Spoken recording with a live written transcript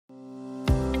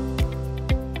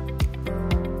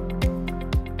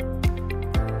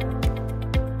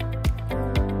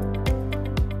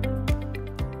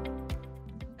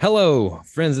Hello,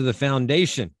 friends of the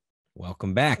foundation.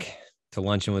 Welcome back to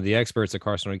Luncheon with the Experts, a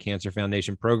Carcinoid Cancer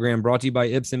Foundation program brought to you by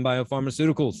Ipsen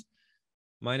Biopharmaceuticals.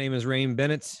 My name is Rain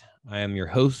Bennett. I am your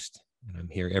host, and I'm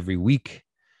here every week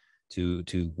to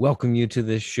welcome you to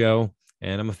this show.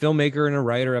 And I'm a filmmaker and a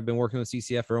writer. I've been working with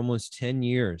CCF for almost 10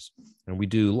 years, and we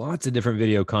do lots of different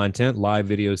video content, live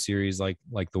video series like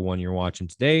the one you're watching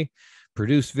today,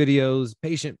 produce videos,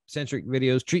 patient-centric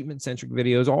videos, treatment-centric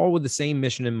videos, all with the same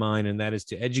mission in mind, and that is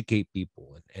to educate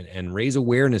people and raise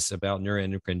awareness about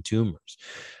neuroendocrine tumors.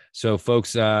 So,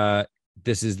 folks,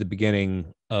 this is the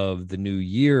beginning of the new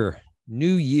year.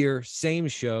 New year, same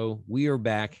show. We are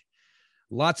back.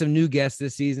 Lots of new guests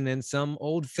this season and some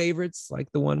old favorites like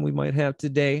the one we might have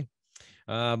today.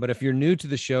 But if you're new to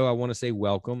the show, I want to say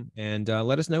welcome and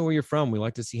let us know where you're from. We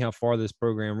like to see how far this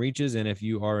program reaches. And if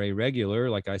you are a regular,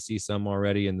 like I see some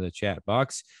already in the chat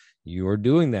box, you are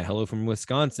doing that. Hello from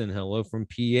Wisconsin. Hello from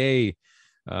PA.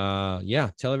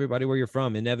 Tell everybody where you're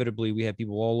from. Inevitably, we have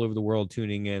people all over the world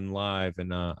tuning in live,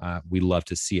 and we love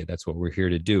to see it. That's what we're here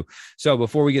to do. So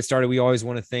before we get started, we always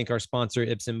want to thank our sponsor,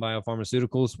 Ipsen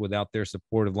Biopharmaceuticals. Without their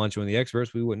support of Luncheon with the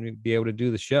Experts, we wouldn't be able to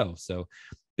do the show. So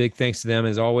big thanks to them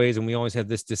as always. And we always have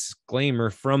this disclaimer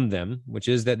from them, which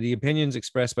is that the opinions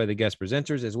expressed by the guest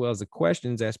presenters, as well as the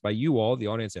questions asked by you all, the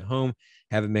audience at home,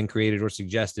 haven't been created or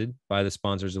suggested by the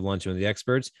sponsors of Luncheon with the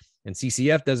Experts. And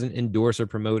CCF doesn't endorse or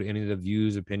promote any of the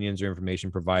views, opinions, or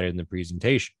information provided in the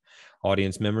presentation.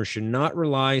 Audience members should not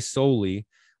rely solely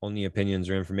on the opinions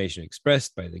or information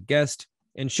expressed by the guest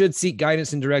and should seek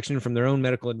guidance and direction from their own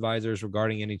medical advisors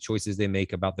regarding any choices they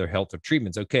make about their health or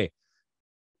treatments. Okay.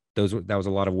 That was a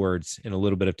lot of words in a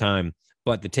little bit of time,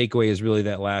 but the takeaway is really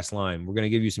that last line. We're going to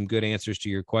give you some good answers to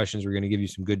your questions. We're going to give you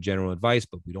some good general advice,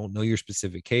 but we don't know your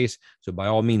specific case. So by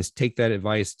all means, take that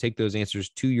advice, take those answers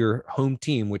to your home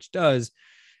team, which does,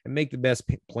 and make the best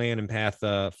plan and path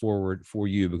forward for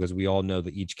you, because we all know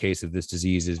that each case of this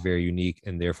disease is very unique,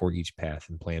 and therefore each path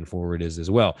and plan forward is as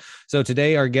well. So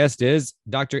today our guest is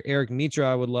Dr. Erik Mittra.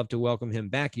 I would love to welcome him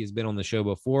back. He has been on the show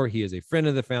before. He is a friend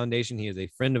of the foundation. He is a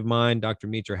friend of mine. Dr.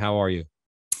 Mittra, how are you?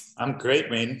 I'm great,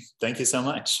 Rain. Thank you so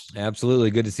much. Absolutely.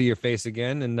 Good to see your face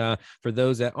again. And for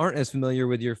those that aren't as familiar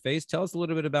with your face, tell us a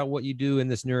little bit about what you do in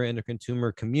this neuroendocrine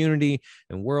tumor community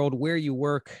and world, where you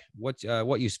work, what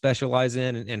you specialize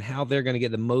in, and how they're going to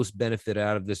get the most benefit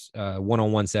out of this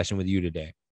one-on-one session with you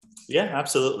today. Yeah,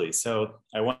 absolutely. So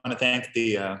I want to thank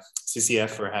the CCF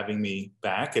for having me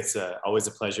back. It's always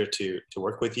a pleasure to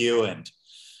work with you, and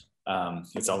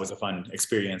it's always a fun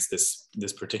experience,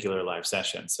 this particular live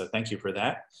session. So thank you for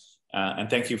that. And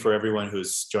thank you for everyone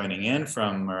who's joining in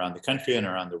from around the country and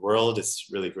around the world. It's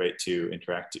really great to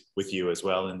interact with you as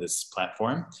well in this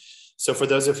platform. So for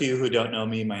those of you who don't know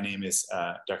me, my name is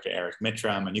Dr. Erik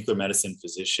Mittra. I'm a nuclear medicine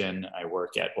physician. I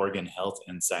work at Oregon Health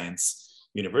and Science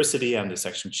University. I'm the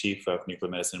section chief of nuclear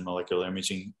medicine and molecular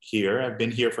imaging here. I've been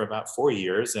here for about 4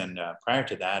 years. And prior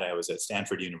to that, I was at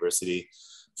Stanford University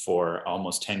for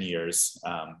almost 10 years,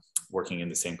 working in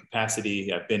the same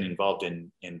capacity. I've been involved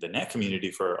in the NET community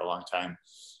for a long time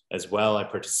as well. I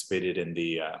participated in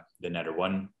the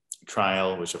NETTER-1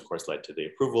 trial, which of course led to the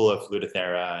approval of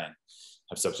Lutathera, and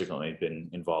have subsequently been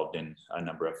involved in a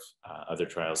number of other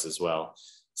trials as well.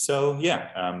 So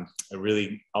yeah,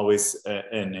 really always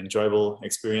an enjoyable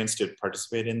experience to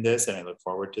participate in this, and I look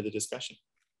forward to the discussion.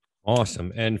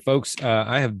 Awesome. And folks,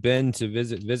 I have been to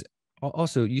visit.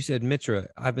 Also, you said Mittra.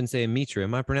 I've been saying Mittra.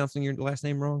 Am I pronouncing your last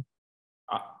name wrong?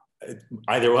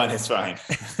 Either one is fine.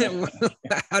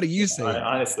 How do you say it?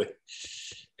 Honestly,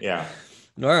 yeah.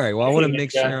 All right. Well, I want to make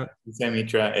sure. You say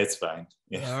Mittra, it's fine.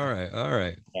 Yeah. All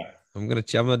right. Yeah. I'm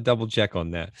gonna double check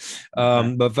on that.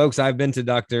 But folks, I've been to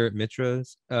Dr.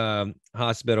 Mittra's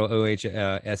hospital,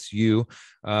 OHSU,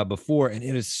 before, and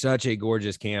it is such a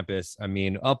gorgeous campus. I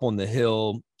mean, up on the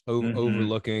hill,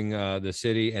 overlooking the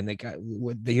city, and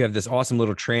they have this awesome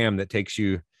little tram that takes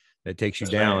you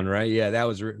down, right? Yeah, that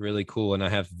was really cool, and I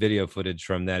have video footage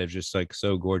from that. It's just like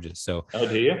so gorgeous. So, oh,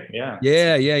 do you? Yeah.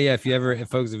 If you ever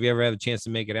have a chance to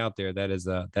make it out there,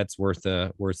 that's worth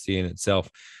seeing itself.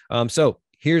 So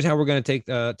here's how we're going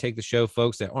to take the show,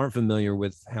 folks that aren't familiar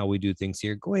with how we do things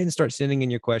here. Go ahead and start sending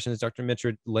in your questions. Dr.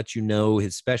 Mittra lets you know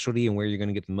his specialty and where you're going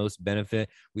to get the most benefit.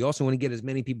 We also want to get as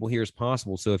many people here as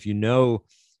possible. So if you know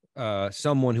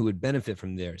someone who would benefit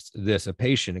from this, a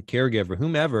patient, a caregiver,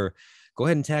 whomever, go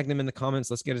ahead and tag them in the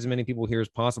comments. Let's get as many people here as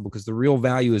possible, because the real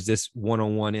value is this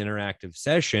one-on-one interactive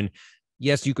session.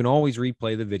 Yes, you can always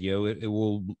replay the video. It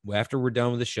will, after we're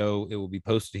done with the show, it will be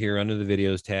posted here under the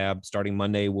videos tab. Starting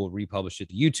Monday, we'll republish it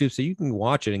to YouTube, so you can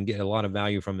watch it and get a lot of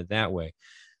value from it that way.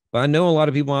 But I know a lot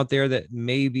of people out there that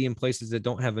may be in places that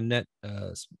don't have a net,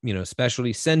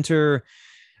 specialty center.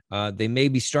 They may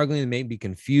be struggling, they may be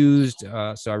confused.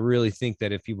 So I really think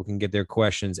that if people can get their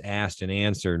questions asked and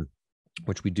answered,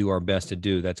 which we do our best to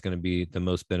do, that's going to be the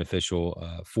most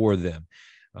beneficial for them.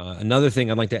 Another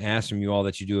thing I'd like to ask from you all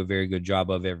that you do a very good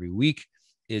job of every week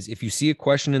is if you see a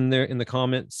question in there in the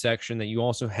comment section that you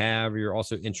also have or you're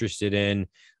also interested in,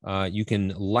 you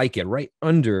can like it right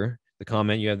under the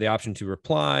comment. You have the option to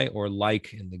reply or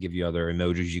like, and they give you other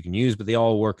emojis you can use, but they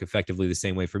all work effectively the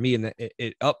same way for me. And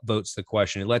it upvotes the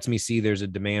question. It lets me see there's a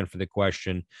demand for the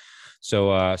question.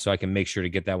 So I can make sure to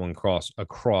get that one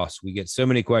across. We get so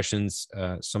many questions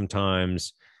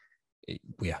sometimes.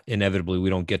 Inevitably we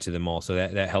don't get to them all. So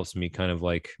that helps me kind of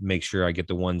like make sure I get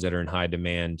the ones that are in high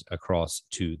demand across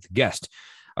to the guest.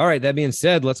 All right. That being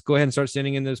said, let's go ahead and start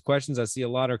sending in those questions. I see a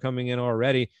lot are coming in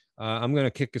already. I'm going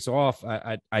to kick us off.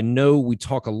 I know we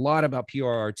talk a lot about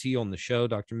PRRT on the show,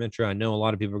 Dr. Mittra. I know a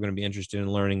lot of people are going to be interested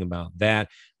in learning about that,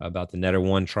 about the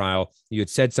NETTER-1 trial. You had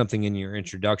said something in your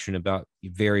introduction about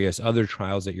various other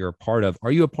trials that you're a part of.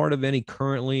 Are you a part of any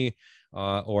currently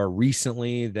or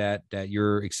recently that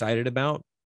you're excited about?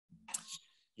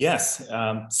 Yes.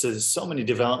 So there's so many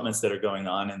developments that are going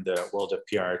on in the world of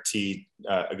PRRT.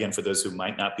 Again, for those who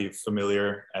might not be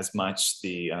familiar as much,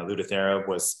 the Lutathera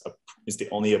is the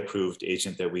only approved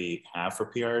agent that we have for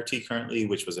PRRT currently,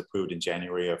 which was approved in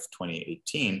January of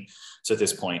 2018. So at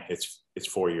this point, it's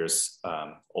 4 years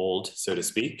old, so to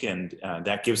speak, and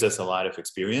that gives us a lot of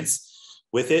experience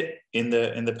with it in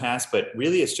the past. But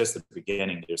really, it's just the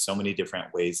beginning. There's so many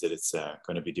different ways that it's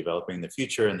going to be developing in the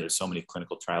future, and there's so many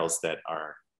clinical trials that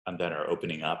are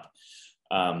opening up.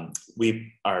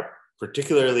 We are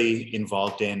particularly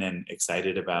involved in and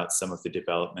excited about some of the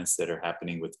developments that are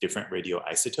happening with different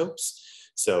radioisotopes.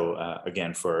 So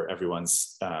again, for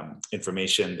everyone's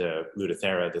information, the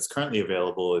Lutathera that's currently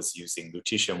available is using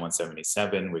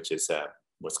lutetium-177, which is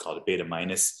what's called a beta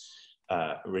minus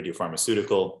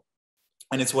radiopharmaceutical.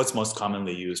 And it's what's most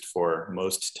commonly used for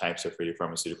most types of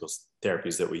radiopharmaceutical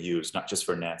therapies that we use, not just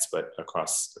for NETs, but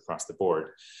across the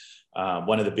board.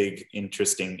 One of the big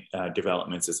interesting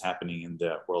developments is happening in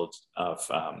the world of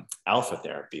alpha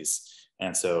therapies.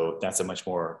 And so that's a much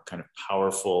more kind of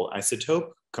powerful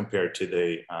isotope compared to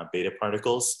the beta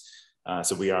particles.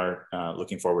 So we are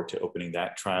looking forward to opening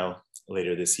that trial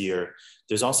later this year.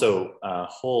 There's also a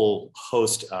whole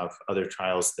host of other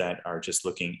trials that are just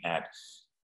looking at,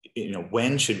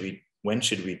 when should we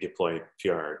deploy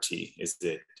PRRT? Is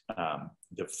it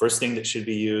the first thing that should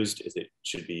be used?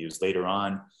 Should be used later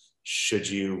on? Should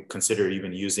you consider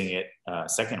even using it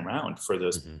second round for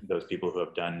those people who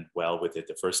have done well with it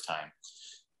the first time?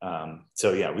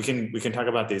 So yeah, we can talk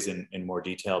about these in more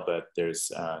detail, but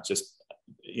there's just,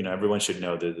 everyone should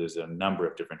know that there's a number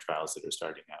of different trials that are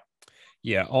starting out.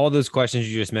 Yeah, all those questions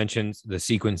you just mentioned, the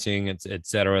sequencing, et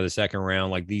cetera, the second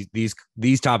round, like these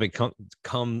topics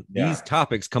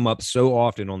come up so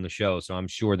often on the show. So I'm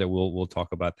sure that we'll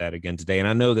talk about that again today. And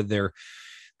I know that they're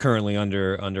currently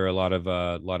under a lot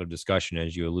of discussion,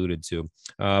 as you alluded to.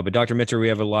 But Dr. Mittra, we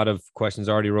have a lot of questions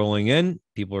already rolling in.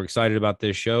 People are excited about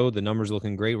this show. The numbers are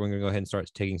looking great. We're going to go ahead and start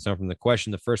taking some from the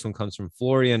question. The first one comes from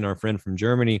Florian, our friend from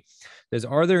Germany. Says,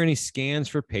 are there any scans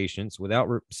for patients without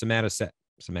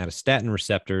somatostatin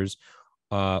receptors,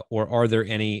 or are there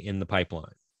any in the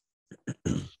pipeline?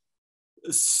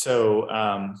 So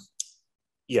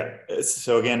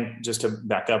again, just to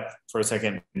back up for a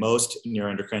second, most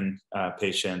neuroendocrine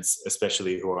patients,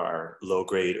 especially who are low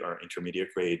grade or intermediate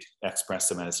grade,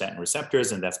 express somatostatin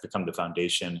receptors, and that's become the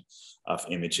foundation of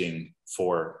imaging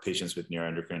for patients with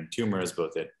neuroendocrine tumors,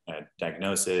 both at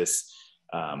diagnosis,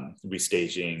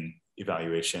 restaging,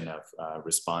 evaluation of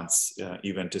response,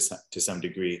 even to some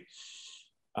degree.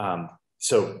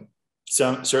 So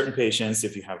some certain patients,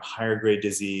 if you have higher grade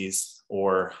disease,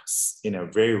 or in a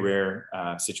very rare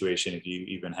situation, if you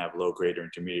even have low grade or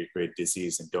intermediate grade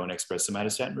disease and don't express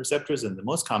somatostatin receptors, and the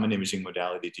most common imaging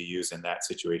modality to use in that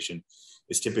situation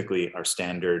is typically our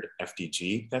standard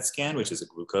FDG PET scan, which is a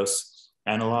glucose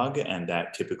analog, and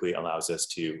that typically allows us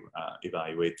to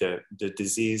evaluate the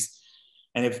disease.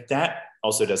 And if that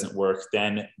also doesn't work,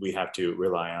 then we have to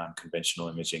rely on conventional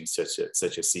imaging such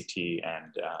as CT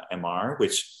and MR,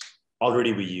 which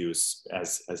already we use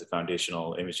as a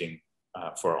foundational imaging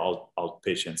for all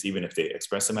patients, even if they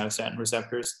express somatostatin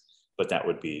receptors. But that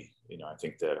would be, I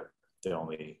think the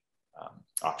only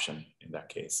option in that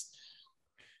case.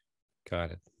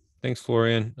 Got it. Thanks,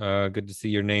 Florian. Good to see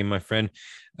your name, my friend.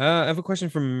 I have a question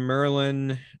from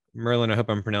Merlin. Merlin, I hope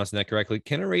I'm pronouncing that correctly.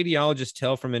 Can a radiologist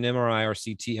tell from an MRI or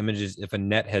CT images if a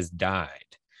NET has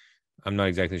died? I'm not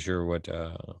exactly sure what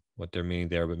what they're meaning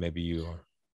there, but maybe you are.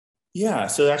 Yeah,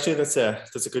 so actually that's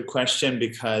a good question,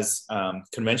 because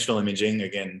conventional imaging,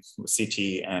 again,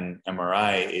 CT and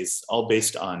MRI, is all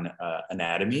based on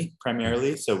anatomy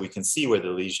primarily. So we can see where the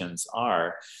lesions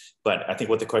are, but I think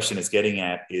what the question is getting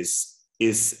at is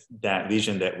that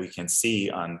lesion that we can see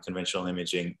on conventional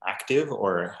imaging active,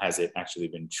 or has it actually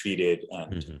been treated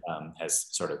and has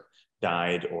sort of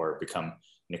died or become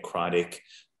necrotic?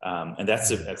 And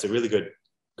that's a really good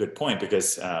point,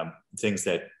 because things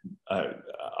that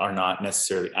are not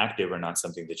necessarily active are not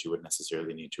something that you would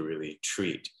necessarily need to really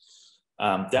treat.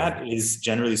 That is,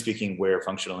 generally speaking, where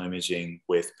functional imaging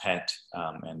with PET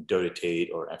and dotatate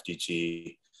or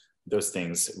FDG, those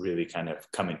things really kind of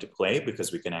come into play,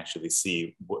 because we can actually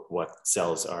see what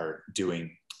cells are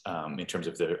doing in terms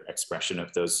of the expression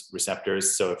of those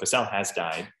receptors. So if a cell has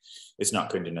died, it's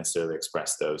not going to necessarily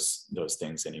express those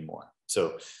things anymore.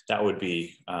 So that would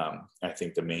be, I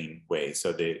think, the main way.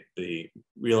 So the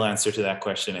real answer to that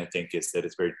question, I think, is that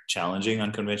it's very challenging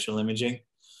on conventional imaging,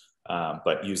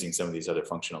 but using some of these other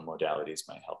functional modalities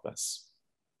might help us.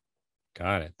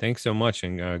 Got it. Thanks so much.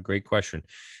 And great question.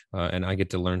 And I get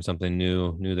to learn something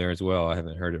new there as well. I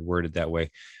haven't heard it worded that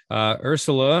way.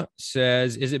 Ursula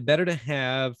says, is it better to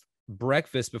have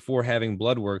breakfast before having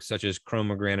blood work such as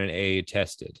chromogranin A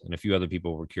tested? And a few other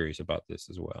people were curious about this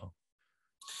as well.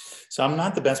 So I'm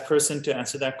not the best person to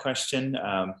answer that question.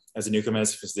 As a nuclear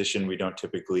medicine physician, we don't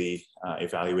typically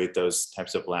evaluate those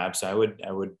types of labs. I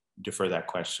would defer that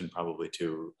question probably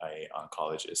to an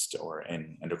oncologist or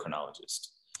an endocrinologist.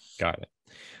 Got it.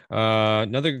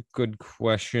 Another good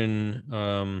question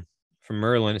from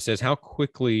Merlin. It says, how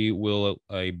quickly will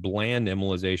a bland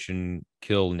embolization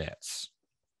kill NETs?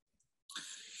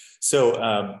 So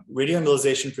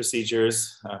radioembolization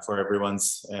procedures, for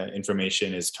everyone's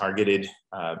information, is targeted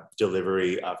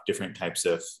delivery of different types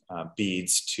of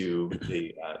beads to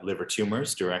the liver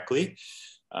tumors directly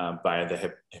via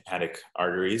the hepatic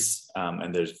arteries.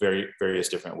 And there's various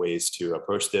different ways to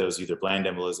approach those, either bland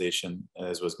embolization,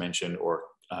 as was mentioned, or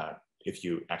if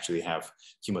you actually have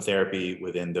chemotherapy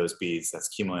within those beads,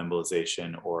 that's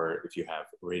chemoembolization, or if you have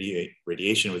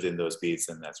radiation within those beads,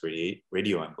 then that's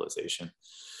radioembolization.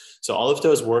 So all of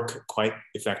those work quite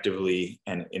effectively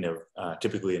and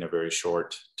typically in a very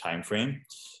short time frame.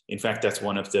 In fact, that's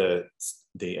one of the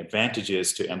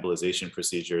advantages to embolization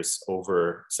procedures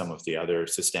over some of the other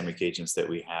systemic agents that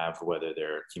we have, whether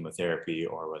they're chemotherapy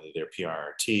or whether they're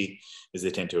PRRT, is they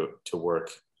tend to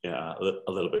work a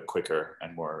little bit quicker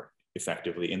and more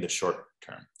effectively in the short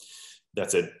term.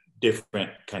 That's a different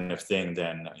kind of thing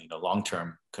than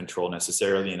long-term control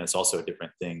necessarily, and it's also a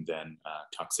different thing than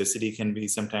toxicity can be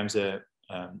sometimes a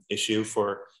issue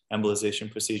for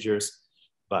embolization procedures.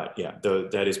 But yeah,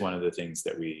 that is one of the things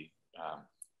that we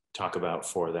talk about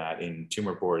for that in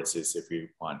tumor boards, is if you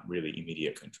want really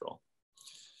immediate control.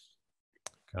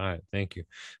 Got it. Thank you.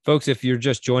 Folks, if you're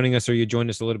just joining us or you joined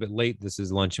us a little bit late, this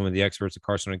is Luncheon with the Experts at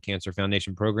Carcinoid Cancer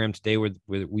Foundation program. Today,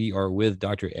 we are with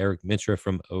Dr. Erik Mittra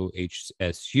from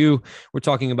OHSU. We're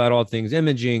talking about all things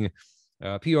imaging,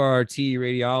 PRRT,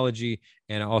 radiology,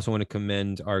 and I also want to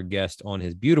commend our guest on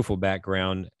his beautiful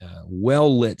background,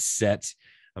 well-lit set.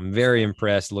 I'm very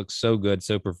impressed. Looks so good,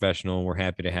 so professional. We're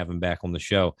happy to have him back on the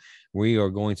show. We are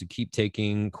going to keep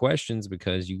taking questions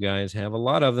because you guys have a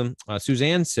lot of them.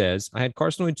 Suzanne says, I had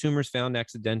carcinoid tumors found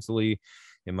accidentally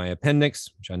in my appendix,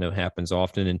 which I know happens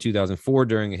often, in 2004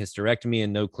 during a hysterectomy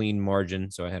and no clean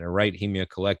margin. So I had a right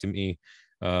hemicolectomy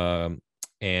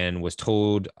and was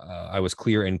told I was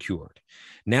clear and cured.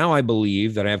 Now I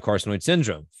believe that I have carcinoid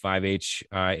syndrome.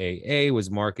 5-HIAA was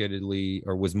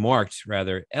marked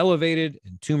elevated,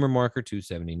 and tumor marker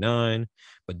 279,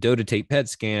 but dotatate PET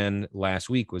scan last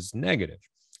week was negative.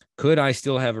 Could I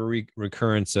still have a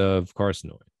recurrence of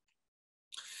carcinoid?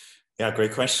 Yeah,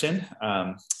 great question.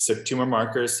 So tumor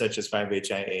markers such as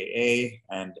 5-HIAA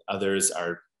and others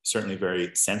are certainly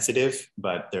very sensitive,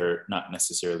 but they're not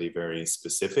necessarily very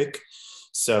specific.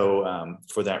 So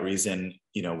for that reason,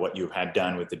 what you had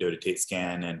done with the dotatate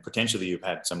scan, and potentially you've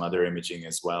had some other imaging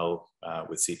as well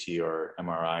with CT or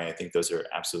MRI, I think those are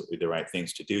absolutely the right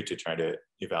things to do to try to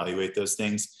evaluate those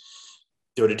things.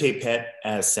 Dotatate PET,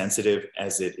 as sensitive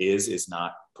as it is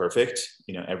not perfect.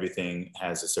 Everything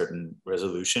has a certain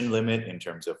resolution limit in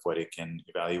terms of what it can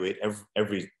evaluate.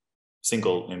 Every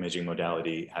single imaging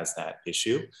modality has that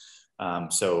issue.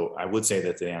 So I would say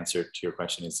that the answer to your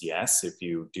question is yes. If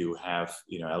you do have,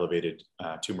 elevated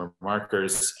tumor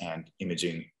markers and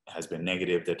imaging has been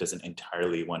negative, that doesn't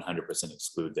entirely 100%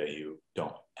 exclude that you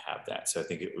don't have that. So I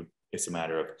think it's a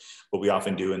matter of what we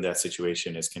often do in that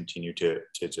situation is continue to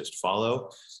just follow.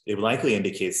 It likely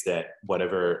indicates that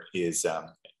whatever is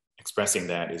expressing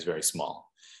that is very small.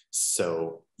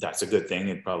 So that's a good thing.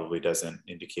 It probably doesn't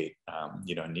indicate,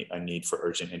 a need for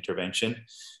urgent intervention.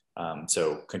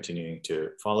 So continuing to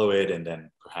follow it, and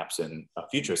then perhaps in a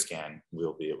future scan,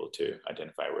 we'll be able to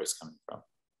identify where it's coming from.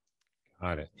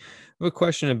 Got it. I have a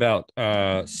question about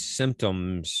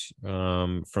symptoms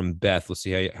from Beth. Let's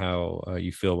see how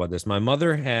you feel about this. My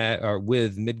mother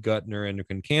with midgut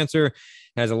neuroendocrine cancer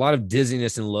has a lot of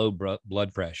dizziness and low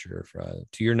blood pressure.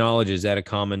 To your knowledge, is that a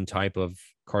common type of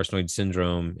carcinoid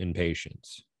syndrome in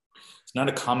patients? It's not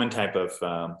a common type of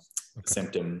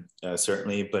symptom,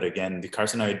 certainly, but again, the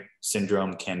carcinoid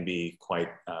syndrome can be quite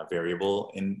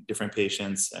variable in different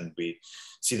patients, and we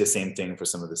see the same thing for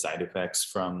some of the side effects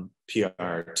from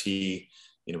PRRT.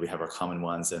 We have our common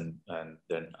ones and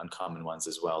then uncommon ones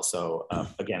as well. So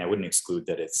again, I wouldn't exclude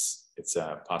that it's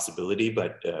a possibility,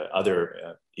 but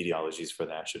other etiologies for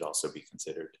that should also be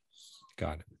considered.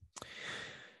 Got it.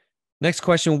 Next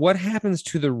question: what happens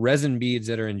to the resin beads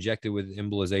that are injected with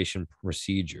embolization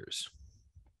procedures?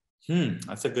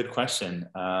 That's a good question.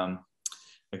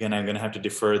 Again, I'm going to have to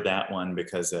defer that one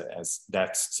because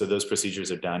so those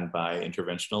procedures are done by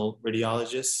interventional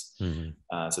radiologists.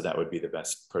 Mm-hmm. So that would be the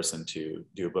best person to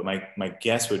do. But my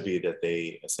guess would be that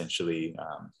they essentially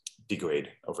degrade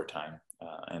over time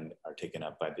and are taken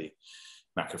up by the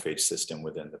macrophage system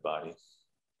within the body.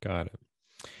 Got it.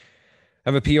 I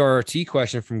have a PRRT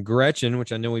question from Gretchen,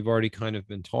 which I know we've already kind of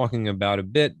been talking about a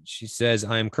bit. She says,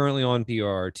 I am currently on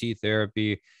PRRT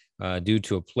therapy. Due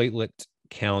to a platelet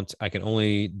count, I can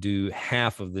only do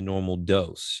half of the normal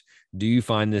dose. Do you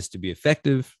find this to be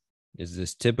effective? Is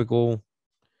this typical?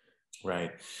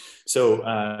 Right. So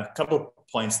a couple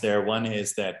points there. One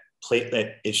is that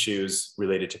platelet issues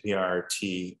related to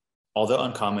PRRT, although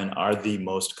uncommon, are the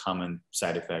most common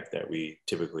side effect that we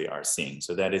typically are seeing.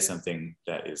 So that is something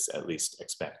that is at least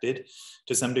expected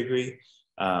to some degree.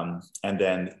 And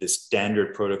then the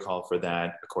standard protocol for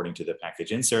that, according to the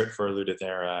package insert for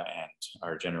Lutathera and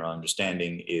our general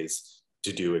understanding, is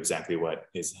to do exactly what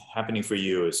is happening for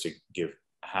you, is to give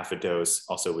half a dose.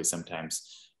 Also, we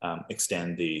sometimes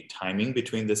extend the timing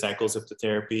between the cycles of the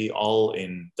therapy, all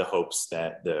in the hopes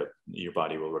that your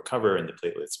body will recover and the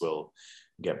platelets will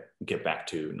get back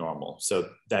to normal. So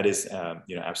that is,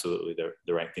 absolutely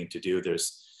the right thing to do.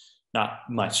 There's not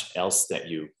much else that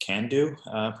you can do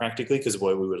practically, because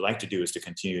what we would like to do is to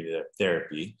continue the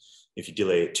therapy. If you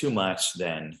delay it too much,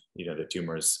 then the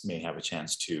tumors may have a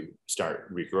chance to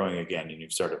start regrowing again, and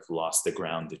you've sort of lost the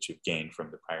ground that you've gained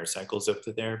from the prior cycles of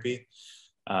the therapy.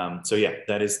 So yeah,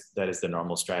 that is the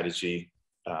normal strategy.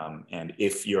 And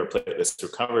if your platelets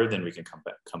recover, then we can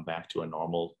come back to a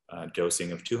normal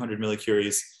dosing of 200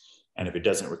 millicuries. And if it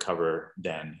doesn't recover,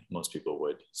 then most people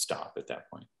would stop at that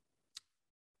point.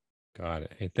 Got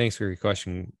it. Hey, thanks for your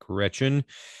question, Gretchen.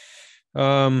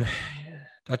 Dr.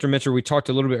 Mittra, we talked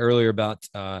a little bit earlier about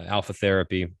alpha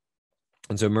therapy.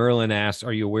 And so Merlin asked,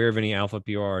 are you aware of any alpha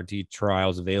PRRT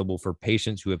trials available for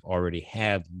patients who have already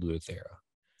had Lutathera?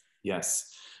 Yes.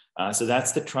 So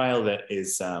that's the trial that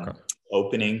is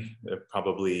opening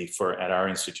probably at our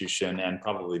institution, and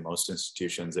probably most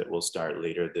institutions. It will start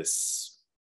later this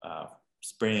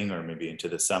spring or maybe into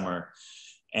the summer.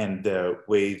 And the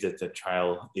way that the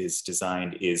trial is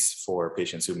designed is for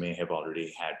patients who may have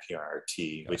already had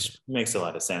PRRT, which makes a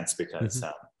lot of sense because,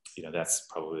 that's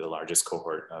probably the largest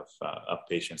cohort of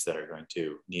patients that are going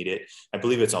to need it. I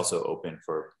believe it's also open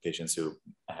for patients who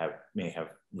may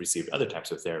have received other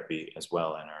types of therapy as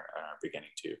well and are beginning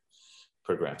to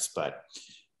progress. But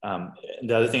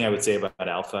the other thing I would say about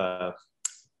alpha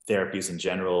therapies in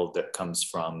general that comes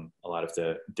from a lot of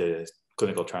the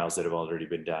clinical trials that have already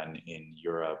been done in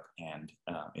Europe and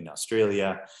in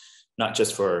Australia, not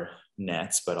just for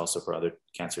NANETS, but also for other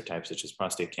cancer types such as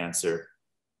prostate cancer,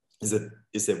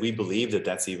 is that we believe that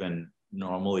that's even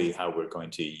normally how we're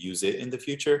going to use it in the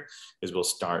future. Is we'll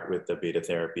start with the beta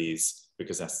therapies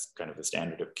because that's kind of the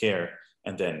standard of care,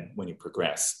 and then when you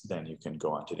progress, then you can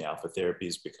go on to the alpha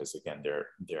therapies because again they're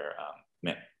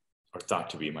meant or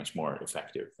thought to be much more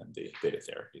effective than the beta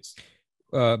therapies.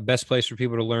 Best place for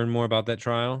people to learn more about that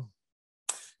trial?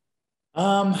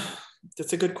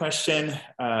 That's a good question.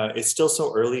 It's still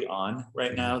so early on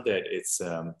right now that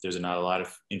there's not a lot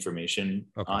of information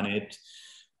on it.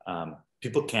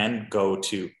 People can go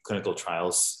to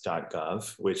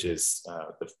clinicaltrials.gov, which is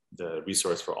the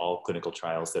resource for all clinical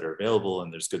trials that are available,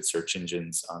 and there's good search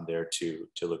engines on there to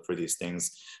look for these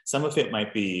things. Some of it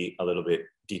might be a little bit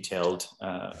detailed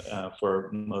for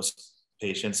most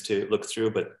patients to look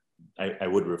through, but I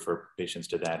would refer patients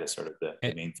to that as sort of the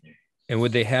main thing. And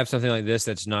would they have something like this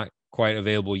that's not quite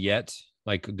available yet?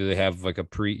 Like, do they have like a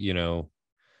pre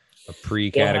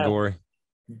category?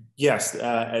 Yes, Okay,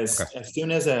 as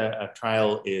soon as a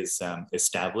trial is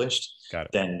established, got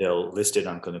it. then they'll list it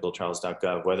on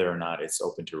clinicaltrials.gov whether or not it's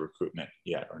open to recruitment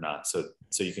yet or not. So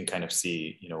you can kind of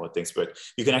see, what things, but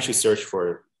you can actually search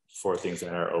for things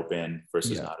that are open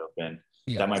versus Yeah, not open.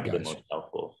 yeah, That might be the gotcha. most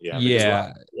helpful. Yeah, because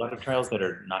Yeah, a lot of trials that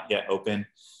are not yet open,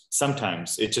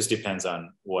 sometimes it just depends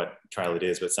on what trial it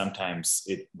is, but sometimes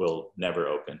it will never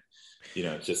open.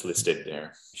 It's just listed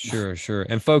there. sure, sure.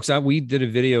 And folks, we did a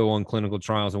video on clinical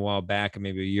trials a while back,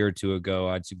 maybe a year or two ago.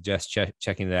 I'd suggest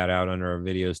checking that out under our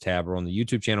videos tab or on the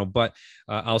YouTube channel. But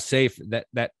I'll say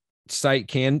that site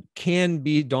can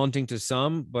be daunting to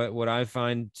some, but what I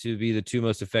find to be the two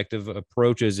most effective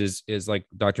approaches is like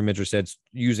Dr. Mittra said,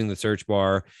 using the search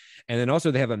bar. And then also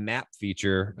they have a map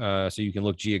feature, so you can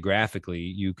look geographically.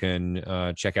 You can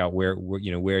check out where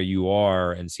you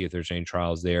are and see if there's any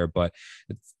trials there. But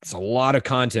it's a lot of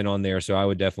content on there, so I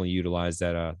would definitely utilize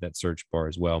that search bar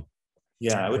as well.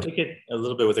 Yeah, I would take it a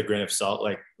little bit with a grain of salt,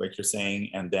 like you're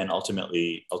saying, and then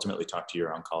ultimately talk to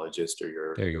your oncologist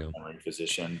or There you your go. primary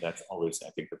physician. That's always, I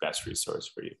think, the best resource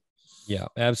for you. Yeah,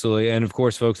 absolutely. And of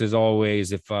course, folks, as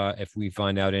always, if we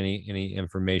find out any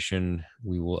information,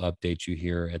 we will update you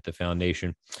here at the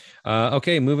foundation.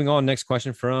 Okay, moving on. Next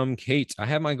question from Kate. I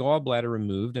have my gallbladder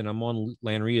removed and I'm on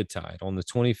lanreotide. On the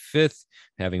 25th,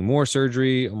 having more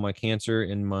surgery on my cancer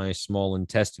in my small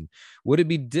intestine. Would it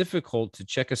be difficult to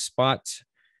check a spot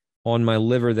on my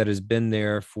liver that has been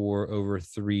there for over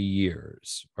 3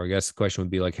 years? Or I guess the question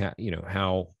would be like,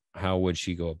 how would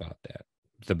she go about that?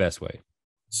 The best way.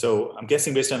 So I'm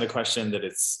guessing based on the question that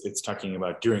it's talking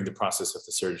about during the process of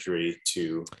the surgery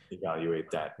to evaluate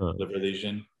that liver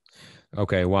lesion.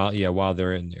 Okay. While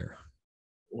they're in there.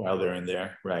 While they're in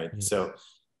there, right? So,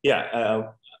 yeah.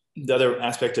 The other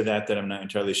aspect of that I'm not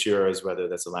entirely sure is whether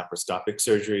that's a laparoscopic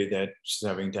surgery that she's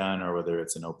having done or whether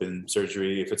it's an open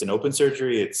surgery. If it's an open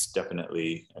surgery, it's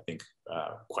definitely, I think,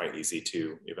 quite easy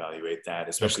to evaluate that,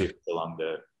 especially if it's along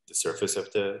the surface of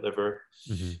the liver.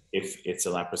 Mm-hmm. If it's a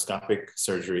laparoscopic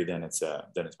surgery, then it's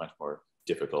much more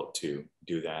difficult to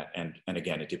do that. And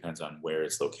again, it depends on where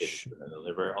it's located in the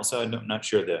liver. Also, I'm not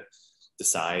sure the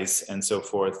size and so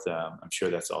forth. I'm sure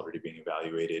that's already being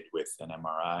evaluated with an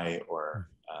MRI or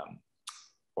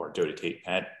dotatate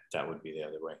PET. That would be the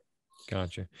other way.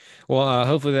 Gotcha. Well,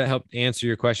 hopefully that helped answer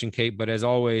your question, Kate. But as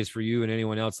always, for you and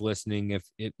anyone else listening,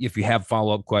 if you have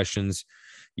follow-up questions,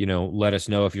 let us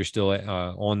know. If you're still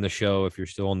on the show, if you're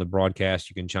still on the broadcast,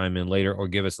 you can chime in later or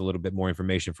give us a little bit more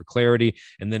information for clarity.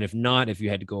 And then if not, if you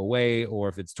had to go away or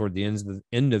if it's toward the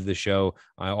end of the show,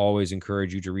 I always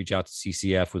encourage you to reach out to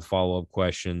CCF with follow-up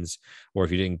questions, or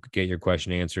if you didn't get your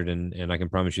question answered, and I can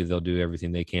promise you they'll do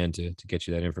everything they can to get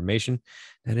you that information.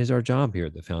 That is our job here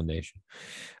at the foundation.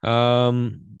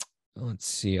 Let's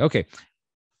see. Okay.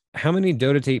 How many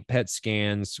dotatate PET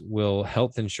scans will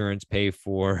health insurance pay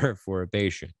for a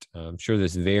patient? I'm sure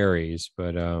this varies,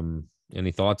 but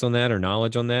any thoughts on that or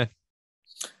knowledge on that?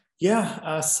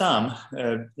 Yeah, some.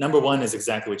 Number one is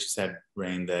exactly what you said,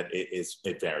 Rain, that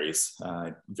it varies.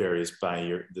 It varies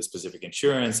by the specific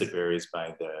insurance. It varies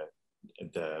by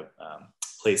the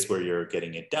place where you're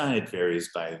getting it done. It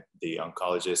varies by the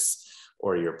oncologist's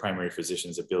or your primary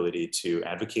physician's ability to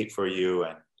advocate for you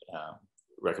and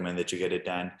recommend that you get it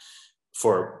done.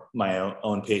 For my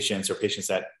own patients or patients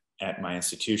at my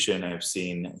institution, I've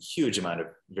seen a huge amount of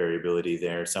variability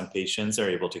there. Some patients are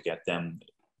able to get them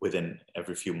within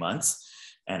every few months,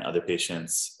 and other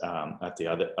patients at the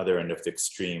other end of the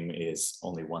extreme is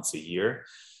only once a year.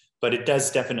 But it does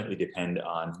definitely depend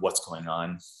on what's going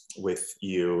on with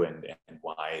you and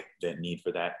why the need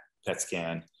for that PET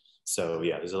scan. So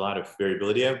yeah, there's a lot of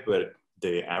variability, but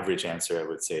the average answer I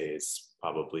would say is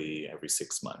probably every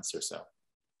 6 months or so.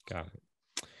 Got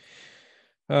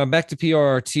it. Back to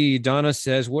PRRT, Donna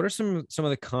says, what are some of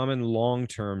the common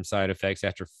long-term side effects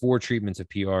after 4 treatments of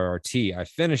PRRT? I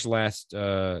finished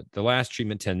the last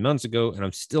treatment 10 months ago, and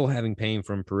I'm still having pain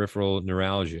from peripheral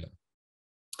neuralgia.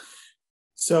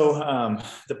 So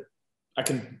I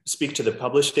can speak to the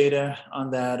published data on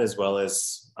that, as well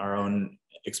as our own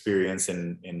experience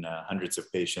in hundreds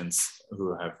of patients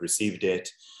who have received it.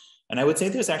 And I would say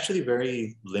there's actually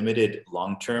very limited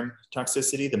long-term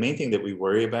toxicity. The main thing that we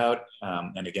worry about,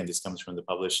 and again, this comes from the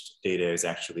published data, is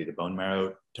actually the bone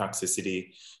marrow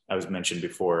toxicity. I was mentioned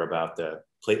before about the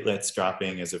platelets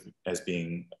dropping as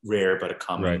being rare, but a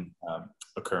common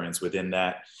occurrence within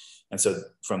that. And so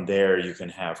from there, you can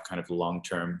have kind of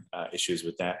long-term issues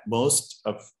with that. Most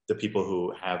of the people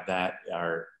who have that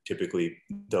are typically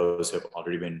those who have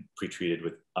already been pretreated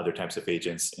with other types of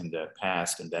agents in the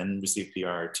past and then received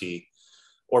PRRT,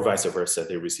 or vice versa.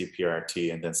 They received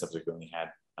PRRT and then subsequently had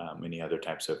many other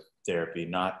types of therapy,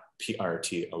 not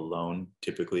PRT alone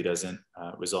typically doesn't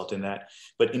result in that.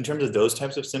 But in terms of those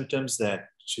types of symptoms that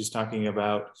she's talking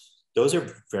about, those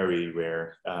are very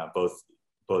rare,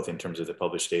 both in terms of the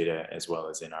published data as well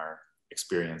as in our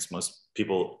experience. Most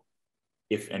people,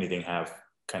 if anything, have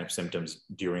kind of symptoms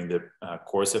during the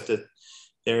course of the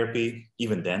therapy.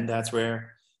 Even then, that's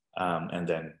rare, and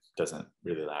then doesn't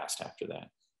really last after that.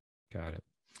 Got it.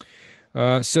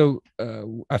 So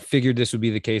I figured this would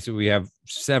be the case that we have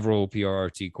several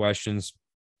PRRT questions,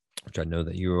 which I know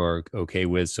that you are okay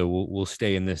with. So we'll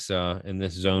stay in this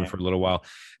zone for a little while.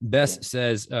 Bess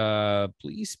says,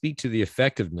 please speak to the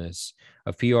effectiveness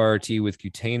of PRRT with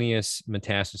cutaneous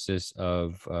metastasis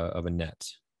of a NET.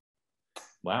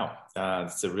 Wow,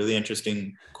 it's a really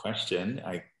interesting question.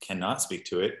 I cannot speak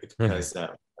to it because I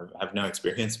have no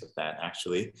experience with that,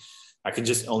 actually. I can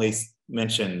just only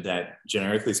mention that,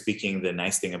 generically speaking, the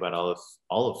nice thing about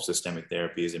all of systemic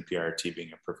therapies, and PRRT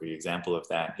being a perfect example of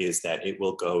that, is that it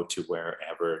will go to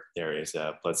wherever there is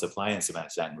a blood supply and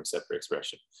somatostatin receptor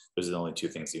expression. Those are the only two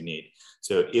things you need.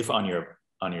 So if on your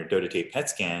dotatate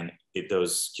PET scan, if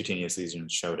those cutaneous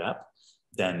lesions showed up,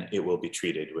 then it will be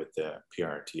treated with the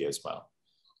PRRT as well.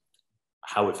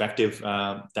 How effective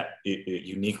that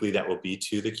uniquely that will be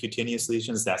to the cutaneous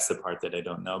lesions, that's the part that I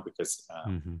don't know, because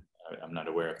I'm not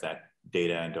aware of that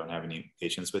data and don't have any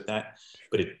patients with that,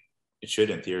 but it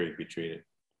should in theory be treated.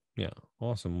 Yeah.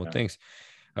 Awesome. Well, thanks.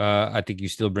 I think you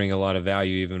still bring a lot of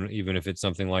value, even if it's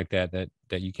something like that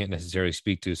you can't necessarily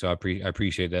speak to. So I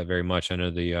appreciate that very much. I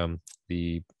know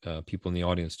the people in the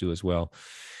audience do as well.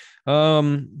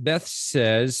 Beth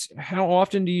says, how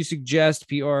often do you suggest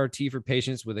PRRT for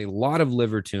patients with a lot of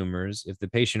liver tumors if the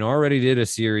patient already did a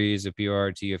series of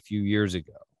PRRT a few years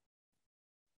ago?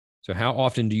 So how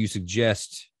often do you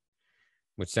suggest,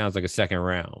 which sounds like a second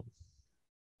round?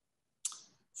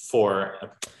 For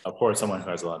someone who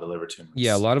has a lot of liver tumors.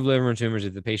 Yeah, a lot of liver tumors.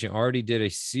 If the patient already did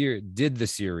the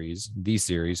series,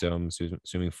 so I'm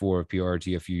assuming 4 of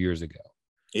PRRT a few years ago.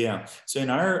 Yeah. So in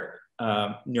our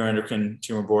neuroendocrine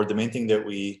tumor board, the main thing that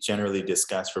we generally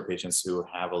discuss for patients who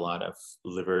have a lot of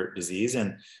liver disease,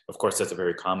 and of course that's a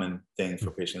very common thing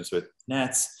for patients with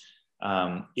NANETS,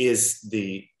 is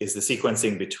the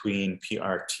sequencing between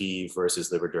PRT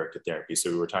versus liver-directed therapy. So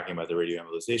we were talking about the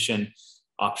radioembolization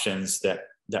options that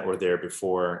were there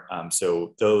before.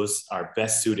 So those are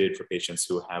best suited for patients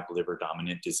who have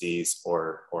liver-dominant disease,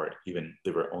 or even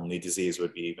liver-only disease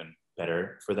would be even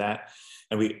better for that.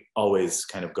 And we always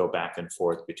kind of go back and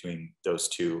forth between those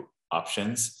two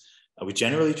options. We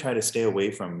generally try to stay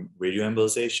away from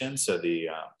radioembolization, so the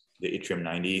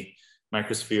yttrium-90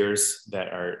 microspheres that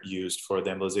are used for the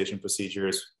embolization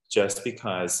procedures, just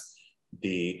because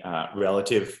the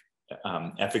relative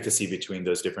efficacy between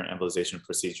those different embolization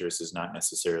procedures is not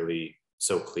necessarily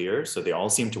so clear. So they all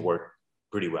seem to work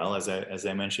pretty well, as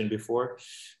I mentioned before.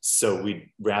 So we'd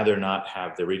rather not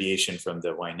have the radiation from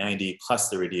the Y90 plus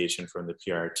the radiation from the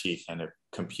PRT kind of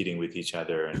competing with each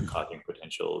other and causing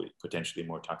potentially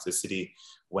more toxicity,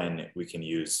 when we can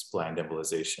use blind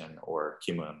embolization or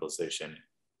chemoembolization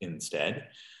instead.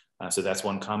 So that's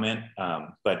one comment.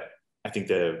 But I think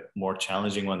the more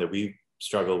challenging one that we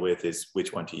struggle with is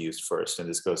which one to use first. And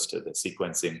this goes to the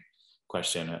sequencing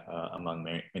question among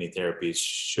many therapies.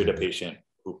 Should a patient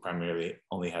who primarily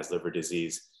only has liver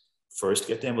disease first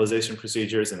get the embolization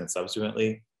procedures and then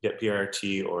subsequently get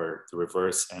PRT, or the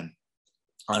reverse? And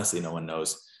honestly, no one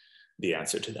knows the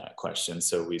answer to that question.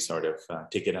 So we sort of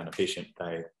take it on a patient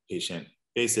by patient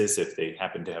basis. If they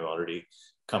happen to have already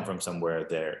come from somewhere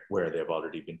where they've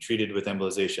already been treated with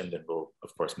embolization, then we'll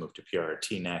of course move to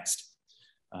PRT next,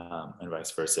 and vice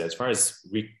versa. As far as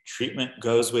retreatment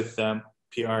goes with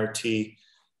PRT,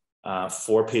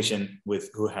 for a patient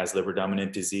who has liver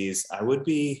dominant disease, I would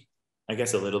be, I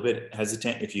guess, a little bit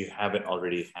hesitant if you haven't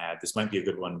already had. This might be a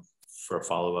good one for a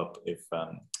follow-up if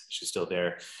she's still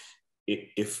there.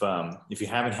 If you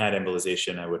haven't had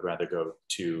embolization, I would rather go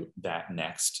to that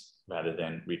next rather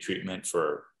than retreatment,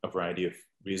 for a variety of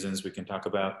reasons we can talk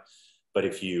about. But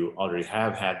if you already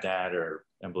have had that, or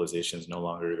embolization is no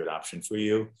longer a good option for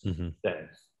you, then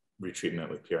retreatment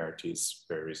with PRT is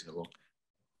very reasonable.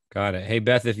 Got it. Hey,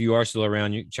 Beth, if you are still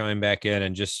around, you chime back in,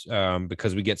 and just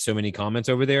because we get so many comments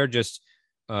over there, just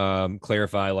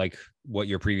clarify like what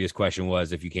your previous question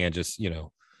was. If you can, just,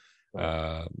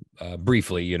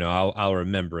 briefly, I'll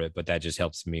remember it, but that just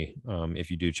helps me if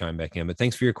you do chime back in. But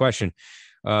thanks for your question.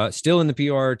 Still in the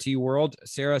PRRT world,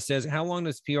 Sarah says, how long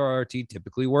does PRRT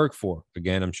typically work for?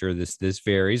 Again, I'm sure this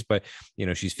varies, but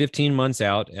she's 15 months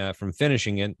out from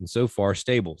finishing it, and so far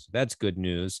stable. So that's good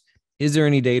news. Is there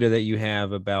any data that you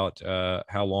have about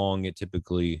how long it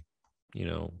typically,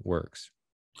 works?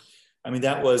 I mean,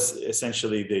 that was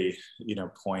essentially the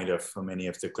point of many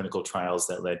of the clinical trials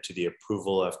that led to the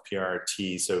approval of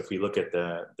PRRT. So if we look at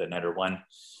the NETTER-1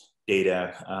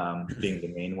 data being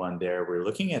the main one there, we're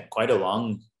looking at quite a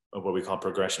long, what we call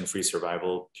progression-free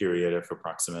survival period of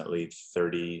approximately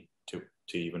 30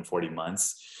 to even 40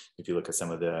 months. If you look at some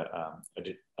of the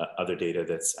other data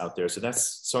that's out there. So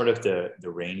that's sort of the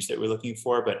range that we're looking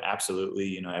for, but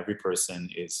absolutely, every person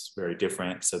is very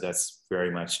different. So that's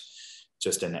very much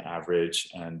just an average,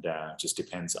 and just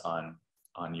depends on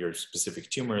your specific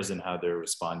tumors and how they're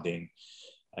responding.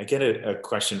 I get a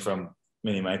question from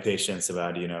many of my patients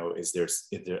about, are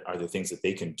there things that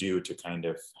they can do to kind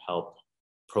of help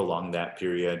prolong that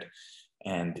period?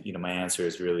 And my answer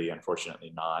is really,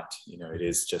 unfortunately, not. It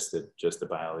is just the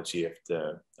biology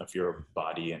of your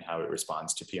body and how it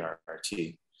responds to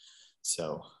PRRT.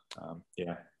 So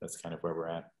yeah, that's kind of where we're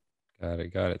at.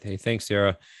 Got it. Hey, thanks,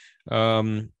 Sarah.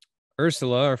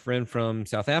 Ursula, our friend from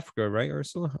South Africa, right,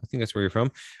 Ursula? I think that's where you're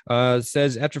from,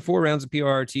 says, after 4 rounds of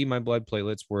PRRT, my blood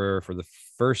platelets were, for the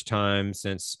first time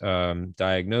since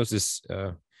diagnosis,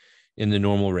 in the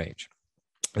normal range.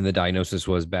 And the diagnosis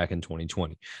was back in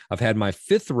 2020. I've had my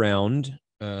 5th round,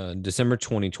 December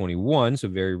 2021, so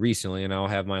very recently, and I'll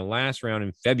have my last round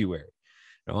in February.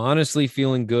 Now, honestly,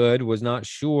 feeling good, was not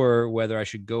sure whether I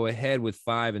should go ahead with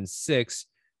 5 and 6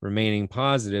 remaining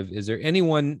positive. Is there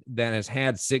anyone that has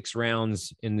had 6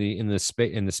 rounds in the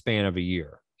span of a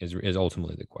year? Is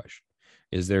ultimately the question.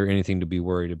 Is there anything to be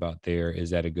worried about there?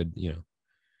 Is that a good,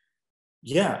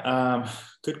 Yeah,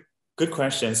 good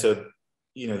question. So,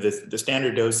 the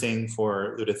standard dosing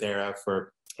for Lutathera,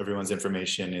 for everyone's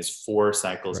information, is 4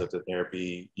 cycles of the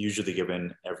therapy, usually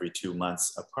given every 2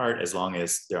 months apart, as long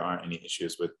as there aren't any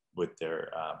issues with their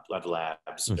blood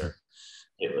labs or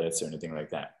platelets or anything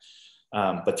like that.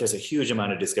 But there's a huge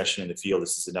amount of discussion in the field.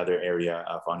 This is another area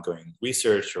of ongoing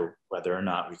research, or whether or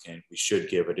not we should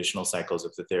give additional cycles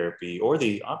of the therapy, or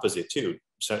the opposite too.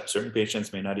 Certain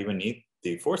patients may not even need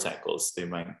the 4 cycles. They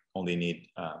might only need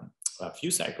a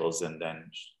few cycles, and then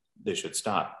they should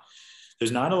stop.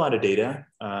 There's not a lot of data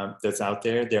that's out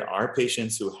there. There are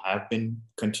patients who have been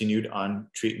continued on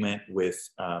treatment with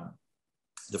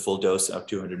the full dose of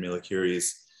 200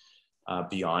 millicuries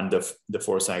beyond the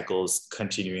 4 cycles,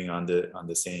 continuing on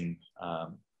the same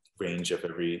range of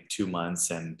every 2 months.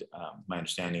 And my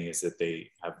understanding is that they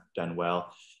have done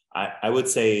well. I would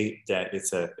say that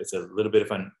it's a little bit of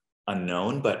an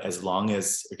unknown, but as long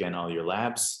as, again, all your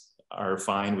labs are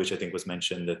fine, which I think was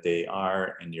mentioned that they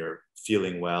are, and you're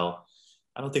feeling well,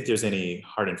 I don't think there's any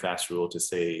hard and fast rule to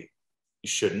say you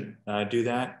shouldn't do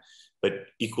that. But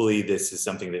equally, this is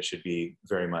something that should be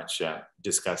very much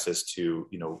discussed as to,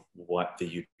 what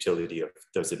the utility of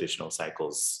those additional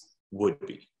cycles would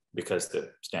be, because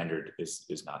the standard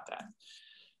is not that.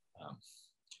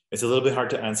 It's a little bit hard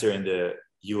to answer in the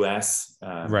US,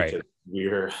 right? Because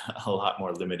we're a lot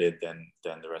more limited than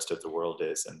the rest of the world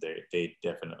is, and they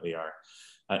definitely are.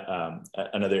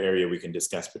 Another area we can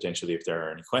discuss potentially, if there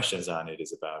are any questions on it,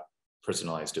 is about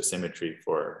personalized dosimetry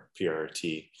for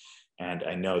PRRT. And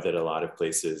I know that a lot of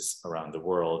places around the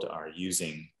world are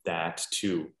using that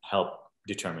to help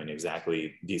determine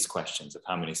exactly these questions of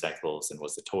how many cycles and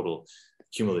what's the total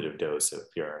cumulative dose of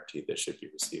PRRT that should be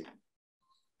received.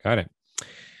 Got it.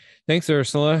 Thanks,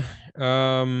 Ursula.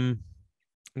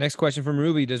 Next question from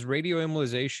Ruby. Does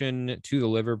radioembolization to the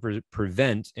liver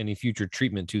prevent any future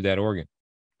treatment to that organ?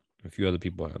 A few other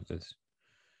people have this.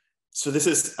 So this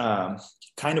is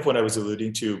kind of what I was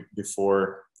alluding to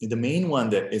before. The main one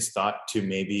that is thought to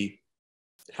maybe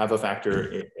have a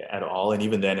factor at all, and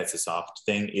even then it's a soft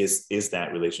thing, is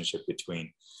that relationship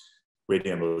between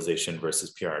radioembolization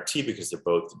versus PRRT, because they're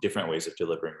both different ways of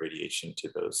delivering radiation to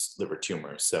those liver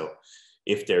tumors. So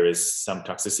if there is some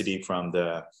toxicity from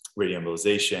the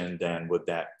radioembolization, then would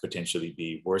that potentially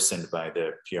be worsened by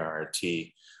the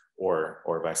PRRT,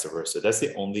 or vice versa? That's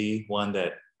the only one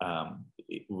that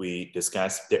we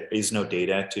discussed. There is no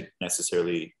data to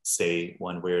necessarily say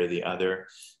one way or the other.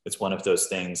 It's one of those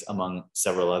things among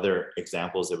several other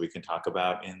examples that we can talk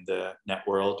about in the net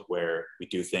world, where we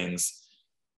do things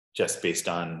just based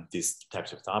on these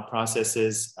types of thought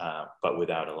processes, but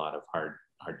without a lot of hard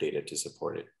data to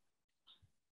support it.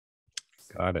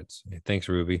 Got it. Thanks,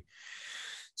 Ruby.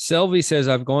 Selvi says,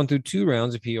 I've gone through 2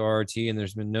 rounds of PRRT and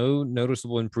there's been no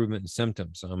noticeable improvement in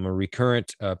symptoms. I'm a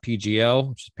recurrent PGL,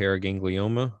 which is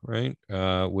paraganglioma, right?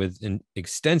 With an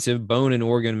extensive bone and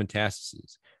organ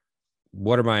metastases.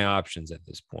 What are my options at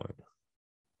this point?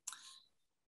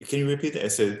 Can you repeat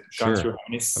that? So gone through how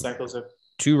many cycles of?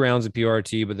 2 rounds of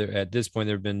PRRT, but at this point,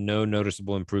 there have been no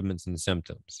noticeable improvements in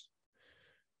symptoms.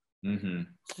 Mm-hmm.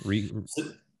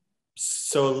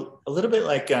 So a little bit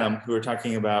like we were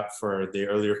talking about for the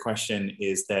earlier question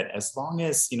is that as long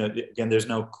as, again, there's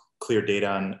no clear data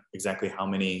on exactly how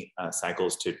many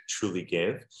cycles to truly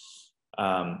give.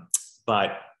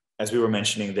 But as we were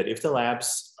mentioning, that if the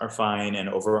labs are fine and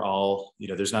overall,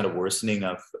 there's not a worsening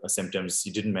of symptoms,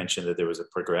 you didn't mention that there was a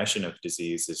progression of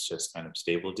disease, it's just kind of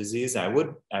stable disease. I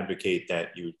would advocate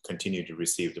that you continue to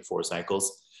receive the 4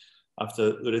 cycles of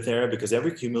the Lutathera, because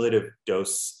every cumulative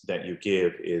dose that you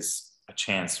give is a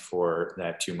chance for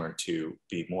that tumor to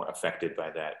be more affected by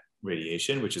that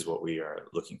radiation, which is what we are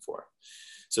looking for.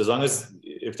 So as long as,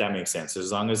 if that makes sense,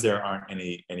 as long as there aren't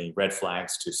any red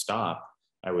flags to stop,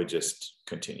 I would just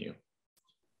continue,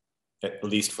 at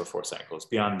least for 4 cycles.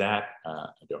 Beyond that, I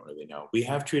don't really know. We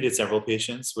have treated several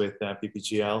patients with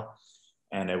PPGL,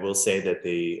 and I will say that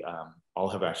they all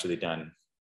have actually done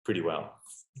pretty well.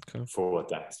 Okay. For what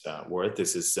that's worth.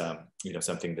 This is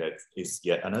something that is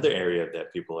yet another area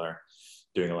that people are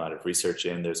doing a lot of research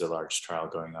in. There's a large trial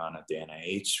going on at the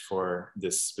NIH for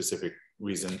this specific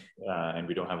reason, and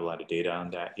we don't have a lot of data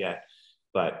on that yet,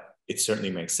 but it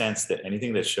certainly makes sense that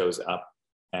anything that shows up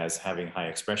as having high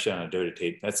expression on a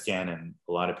dotatate PET scan, and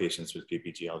a lot of patients with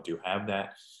PPGL do have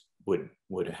that,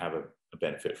 would have a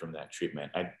benefit from that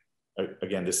treatment.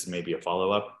 Again, this is maybe a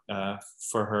follow-up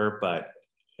for her, but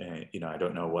I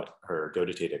don't know what her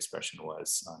dotatate expression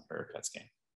was on her PET scan.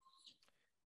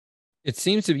 It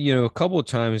seems to be, a couple of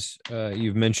times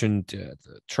you've mentioned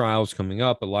the trials coming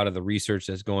up, a lot of the research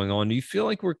that's going on. Do you feel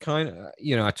like we're kind of,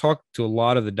 I talked to a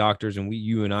lot of the doctors, and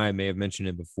you and I may have mentioned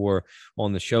it before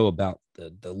on the show about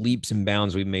the leaps and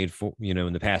bounds we've made for,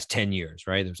 in the past 10 years,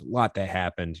 right? There's a lot that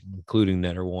happened, including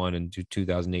NETR1 and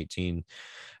 2018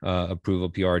 approval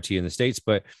PRT in the States,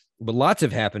 but lots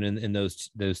have happened in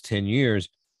those 10 years.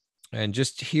 And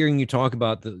just hearing you talk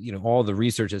about all the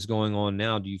research that's going on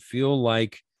now, do you feel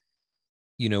like,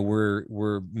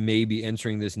 we're maybe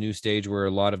entering this new stage where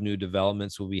a lot of new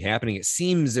developments will be happening? It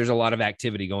seems there's a lot of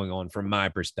activity going on from my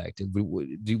perspective.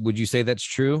 Would you say that's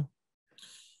true?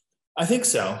 I think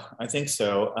so.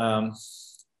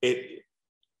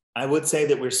 I would say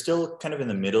that we're still kind of in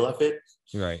the middle of it.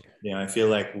 Right. I feel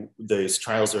like these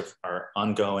trials are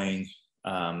ongoing.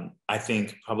 I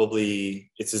think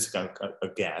probably it's just a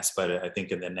guess, but I think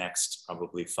in the next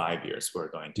probably 5 years, we're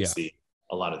going to see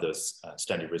a lot of those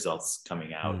study results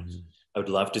coming out. Mm-hmm. I would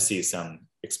love to see some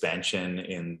expansion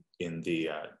in the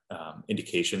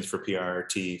indications for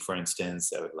PRRT, for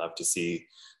instance. I would love to see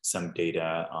some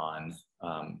data on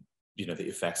the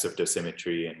effects of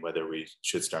dosimetry and whether we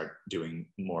should start doing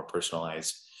more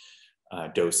personalized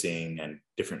dosing and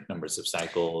different numbers of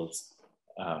cycles.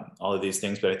 All of these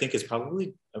things, but I think it's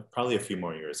probably a few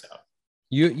more years out.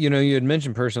 You had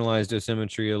mentioned personalized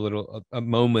dosimetry a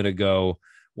moment ago.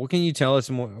 What can you tell us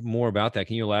more about that?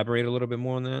 Can you elaborate a little bit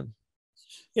more on that?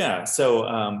 Yeah, so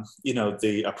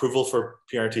the approval for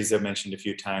PRTs I've mentioned a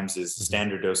few times is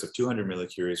standard dose of 200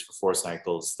 millicuries for 4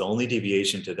 cycles. The only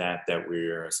deviation to that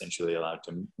we're essentially allowed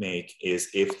to make is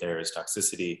if there is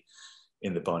toxicity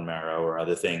in the bone marrow or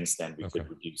other things, then we could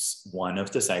reduce one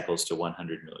of the cycles to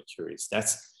 100 millicuries.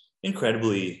 That's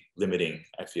incredibly limiting,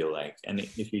 I feel like. And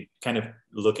if you kind of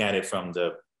look at it from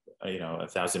the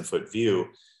 1,000-foot view,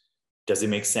 does it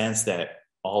make sense that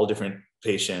all different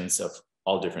patients of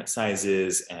all different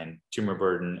sizes and tumor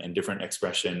burden and different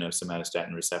expression of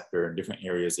somatostatin receptor and different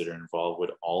areas that are involved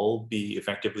would all be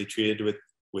effectively treated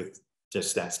with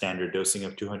just that standard dosing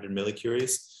of 200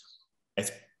 millicuries?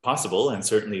 It's possible, and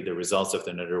certainly the results of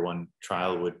the NETR1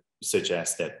 trial would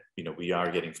suggest that we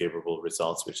are getting favorable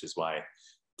results, which is why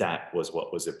that was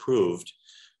what was approved.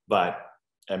 But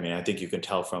I mean, I think you can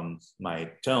tell from my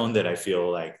tone that I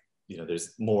feel like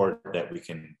there's more that we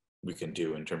can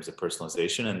do in terms of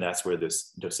personalization, and that's where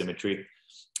this dosimetry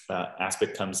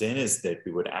aspect comes in, is that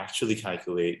we would actually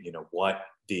calculate what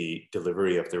the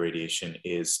delivery of the radiation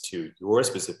is to your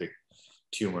specific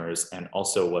tumors, and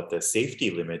also what the safety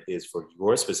limit is for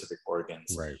your specific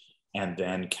organs, right? And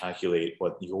then calculate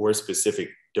what your specific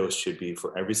dose should be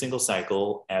for every single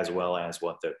cycle, as well as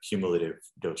what the cumulative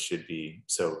dose should be.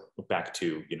 So back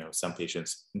to, some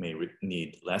patients may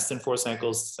need less than 4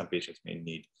 cycles, some patients may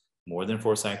need more than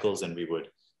 4 cycles, and we would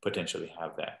potentially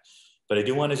have that. But I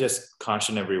do want to just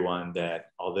caution everyone that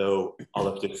although all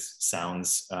of this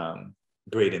sounds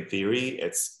great in theory,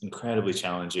 it's incredibly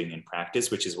challenging in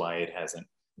practice, which is why it hasn't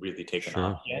really taken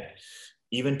off yet.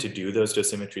 Even to do those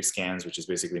dosimetry scans, which is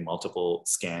basically multiple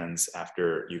scans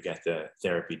after you get the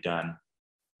therapy done,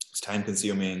 it's time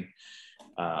consuming,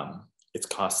 it's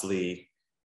costly,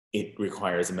 it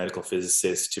requires a medical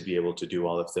physicist to be able to do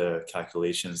all of the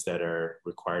calculations that are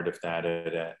required of that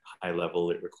at a high level.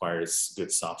 It requires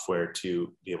good software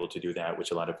to be able to do that,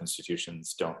 which a lot of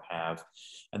institutions don't have.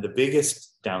 And the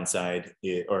biggest downside,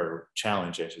 or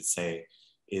challenge, I should say,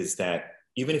 is that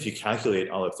even if you calculate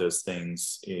all of those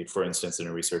things, for instance, in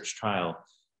a research trial,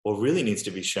 what really needs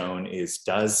to be shown is,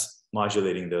 does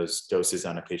modulating those doses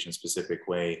on a patient-specific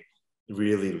way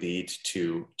really lead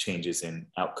to changes in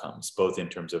outcomes, both in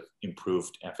terms of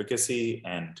improved efficacy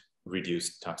and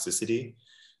reduced toxicity?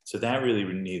 So that really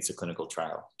needs a clinical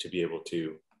trial to be able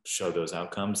to show those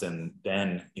outcomes, and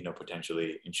then, you know,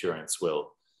 potentially insurance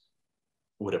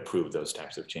would approve those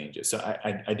types of changes. So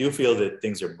I do feel that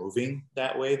things are moving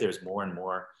that way. There's more and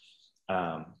more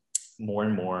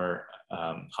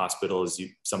hospitals.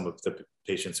 Some of the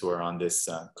patients who are on this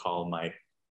call might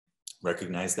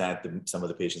recognize that. Some of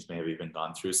the patients may have even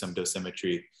gone through some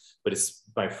dosimetry, but it's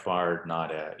by far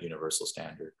not a universal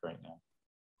standard right now.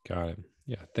 Got it.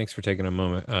 Yeah. Thanks for taking a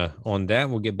moment on that.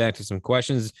 We'll get back to some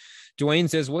questions. Dwayne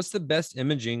says, what's the best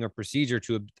imaging or procedure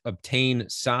to obtain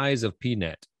size of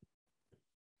PNET?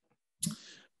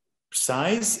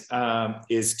 Size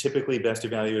is typically best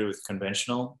evaluated with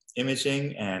conventional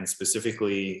imaging, and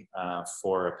specifically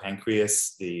for a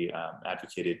pancreas, the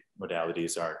advocated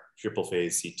modalities are triple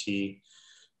phase CT.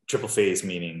 Triple phase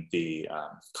meaning the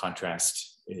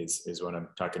contrast is what I'm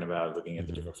talking about, looking at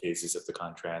the different phases of the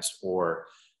contrast, or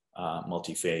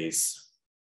multi-phase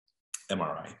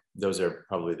MRI. Those are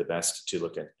probably the best to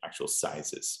look at actual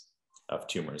sizes of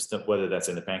tumors, whether that's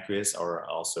in the pancreas or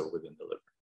also within the liver.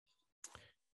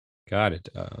 Got it.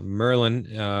 Merlin,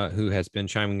 who has been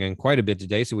chiming in quite a bit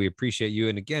today, so we appreciate you.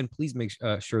 And again, please make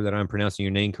sure that I'm pronouncing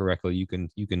your name correctly. You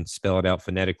can spell it out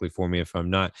phonetically for me if I'm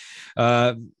not.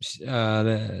 Let's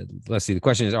see. The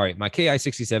question is, all right, my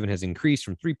Ki-67 has increased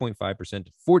from 3.5%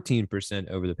 to 14%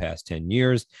 over the past 10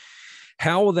 years.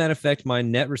 How will that affect my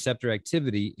NET receptor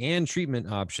activity and treatment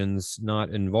options not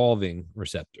involving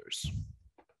receptors?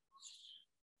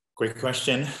 Great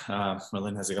question.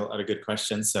 Merlin has a lot of good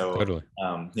questions. So, totally.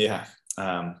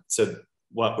 So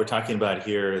what we're talking about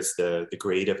here is the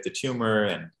grade of the tumor,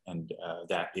 and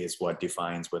that is what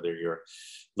defines whether you're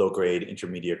low grade,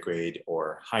 intermediate grade,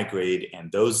 or high grade.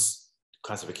 And those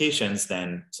classifications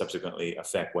then subsequently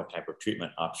affect what type of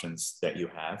treatment options that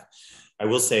you have. I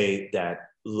will say that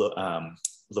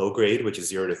low grade, which is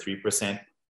 0 to 3%,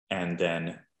 and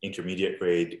then intermediate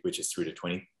grade, which is 3 to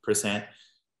 20%,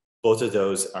 both of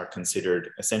those are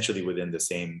considered essentially within the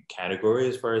same category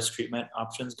as far as treatment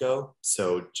options go.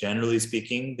 So generally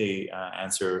speaking, the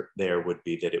answer there would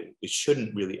be that it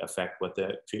shouldn't really affect what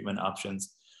the treatment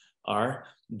options are.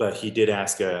 But he did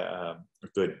ask a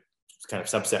good kind of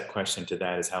subset question to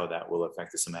that, is how that will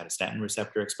affect the somatostatin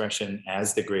receptor expression.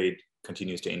 As the grade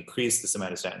continues to increase, the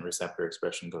somatostatin receptor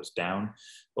expression goes down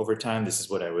over time. This is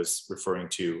what I was referring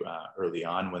to early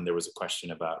on when there was a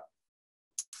question about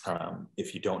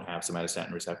if you don't have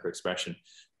somatostatin receptor expression,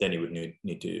 then you would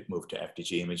need to move to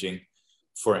FDG imaging,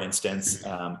 for instance.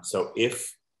 So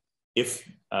if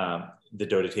the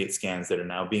dotatate scans that are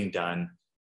now being done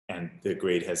and the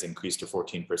grade has increased to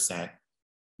 14%,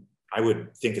 I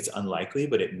would think it's unlikely,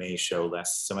 but it may show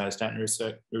less somatostatin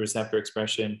receptor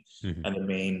expression. And the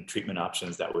main treatment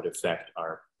options that would affect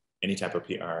are any type of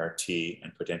PRRT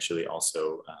and potentially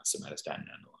also somatostatin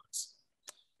analogs.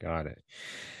 Got it.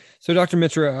 So, Dr.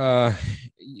 Mittra,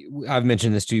 I've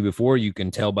mentioned this to you before. You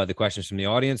can tell by the questions from the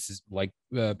audience, like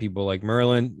people like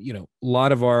Merlin. You know, a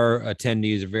lot of our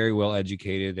attendees are very well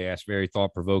educated. They ask very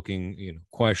thought-provoking,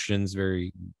 questions,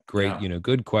 very great,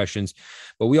 good questions.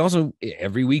 But we also,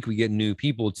 every week, we get new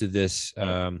people to this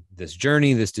this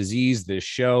journey, this disease, this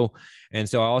show. And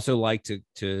so I also like to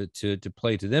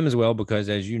play to them as well, because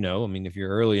as you know, I mean, if you're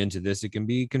early into this, it can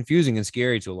be confusing and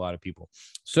scary to a lot of people.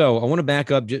 So I want to back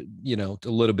up, a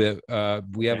little bit.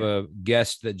 We have a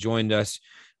guest that joined us,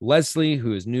 Leslie,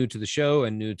 who is new to the show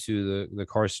and new to the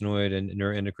carcinoid and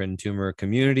neuroendocrine tumor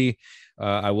community.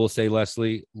 I will say,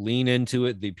 Leslie, lean into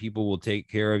it. The people will take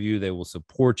care of you. They will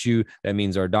support you. That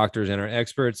means our doctors and our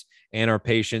experts and our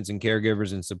patients and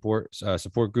caregivers and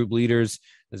support group leaders.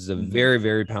 This is a very,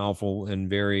 very powerful and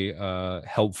very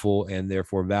helpful and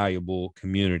therefore valuable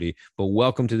community. But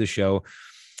welcome to the show.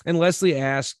 And Leslie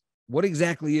asked, what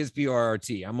exactly is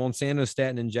PRRT? I'm on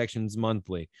Sandostatin injections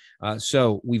monthly.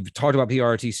 So we've talked about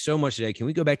PRRT so much today. Can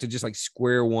we go back to just like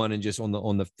square one and just on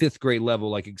the fifth grade level,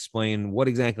 like explain what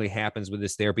exactly happens with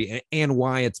this therapy and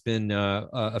why it's been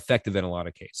effective in a lot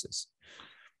of cases?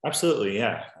 Absolutely.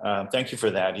 Yeah. Thank you for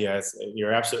that. Yes,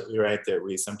 you're absolutely right that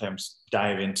we sometimes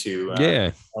dive into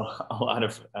a lot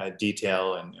of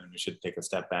detail, and we should take a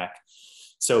step back.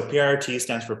 So PRRT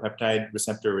stands for peptide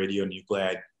receptor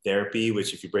radionuclide therapy,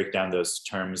 which if you break down those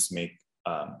terms make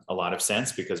a lot of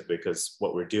sense because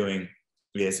what we're doing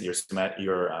is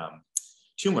your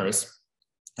tumors,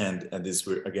 and this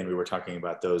again, we were talking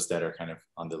about those that are kind of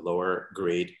on the lower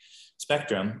grade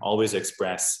spectrum, always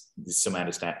express the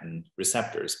somatostatin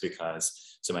receptors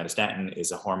because somatostatin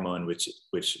is a hormone which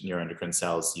neuroendocrine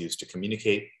cells use to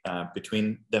communicate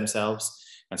between themselves.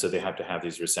 And so they have to have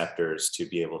these receptors to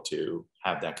be able to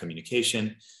have that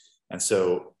communication. And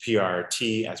so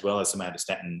PRRT, as well as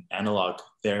somatostatin analog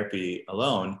therapy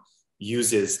alone,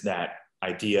 uses that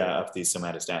idea of these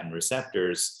somatostatin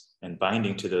receptors and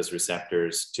binding to those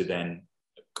receptors to then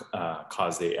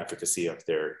cause the efficacy of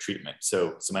their treatment.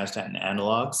 So somatostatin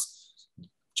analogs,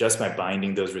 just by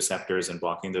binding those receptors and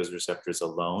blocking those receptors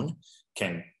alone,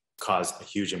 can cause a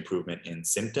huge improvement in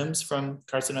symptoms from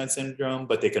carcinoid syndrome,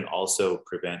 but they can also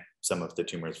prevent some of the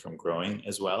tumors from growing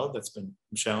as well. That's been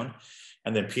shown.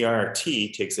 And then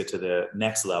PRRT takes it to the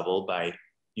next level by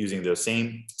using those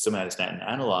same somatostatin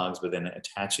analogs, but then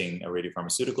attaching a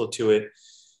radiopharmaceutical to it.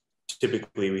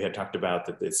 Typically, we had talked about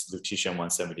that it's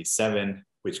lutetium-177,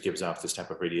 which gives off this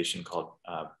type of radiation called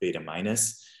beta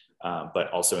minus. But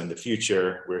also in the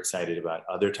future, we're excited about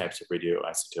other types of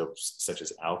radioisotopes, such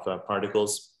as alpha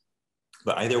particles.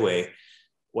 But either way,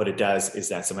 what it does is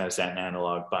that somatostatin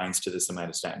analog binds to the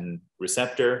somatostatin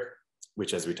receptor,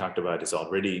 which, as we talked about, is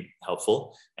already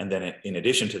helpful. And then in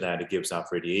addition to that, it gives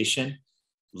off radiation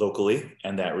locally,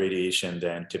 and that radiation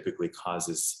then typically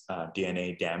causes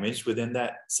DNA damage within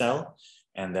that cell,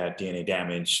 and that DNA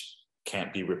damage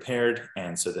can't be repaired,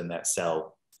 and so then that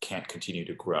cell can't continue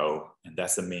to grow, and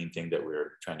that's the main thing that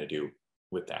we're trying to do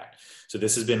with that. So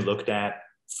this has been looked at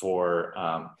for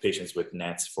patients with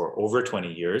NETs for over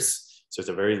 20 years, so it's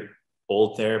a very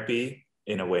old therapy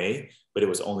in a way, but it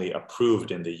was only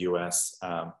approved in the US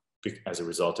as a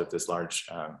result of this large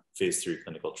phase 3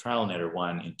 clinical trial,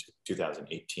 NETTER-1, in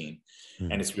 2018.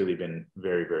 And it's really been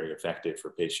very, very effective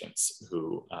for patients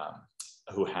who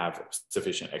have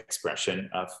sufficient expression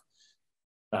of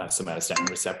somatostatin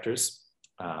receptors.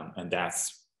 And that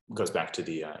goes back to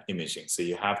the imaging. So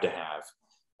you have to have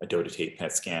a dotatate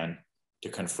PET scan to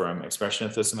confirm expression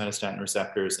of the somatostatin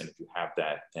receptors. And if you have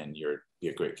that, then you're be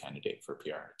a great candidate for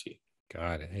PRRT.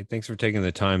 Got it. Hey, thanks for taking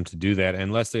the time to do that.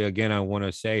 And Leslie, again, I want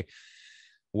to say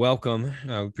welcome.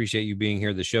 I appreciate you being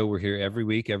here. The show, we're here every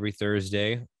week, every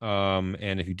Thursday.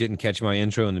 And if you didn't catch my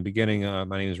intro in the beginning,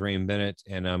 my name is Rain Bennett,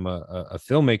 and I'm a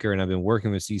filmmaker, and I've been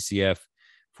working with CCF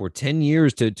for 10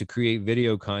 years to create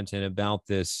video content about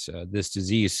this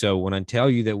disease. So when I tell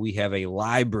you that we have a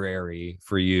library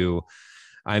for you,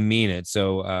 I mean it.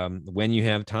 So when you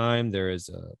have time, there is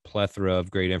a plethora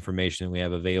of great information we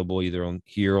have available either on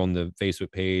the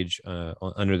Facebook page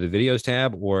under the videos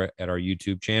tab or at our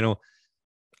YouTube channel.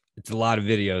 It's a lot of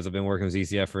videos. I've been working with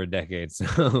ECF for a decade,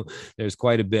 so there's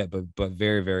quite a bit, but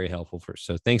very, very helpful.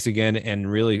 So thanks again, and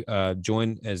really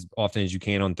join as often as you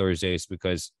can on Thursdays,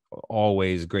 because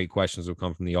always great questions will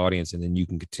come from the audience, and then you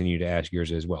can continue to ask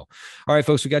yours as well. All right,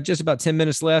 folks, we got just about 10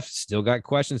 minutes left. Still got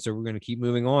questions, so we're going to keep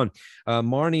moving on.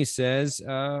 Marnie says,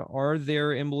 are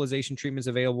there embolization treatments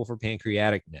available for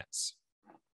pancreatic NETs?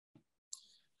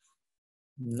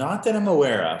 Not that I'm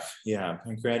aware of. Yeah,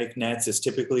 pancreatic NETs is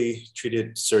typically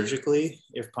treated surgically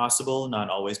if possible,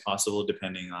 not always possible,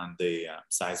 depending on the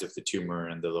size of the tumor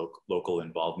and the local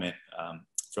involvement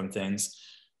from things.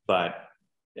 But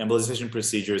embolization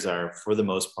procedures are, for the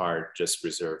most part, just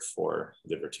reserved for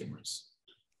liver tumors.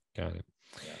 Got it.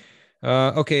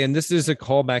 Yeah. Okay, and this is a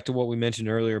callback to what we mentioned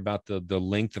earlier about the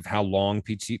length of how long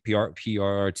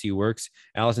PRRT works.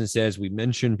 Allison says, we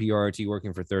mentioned PRRT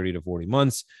working for 30 to 40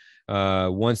 months.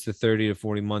 Once the 30 to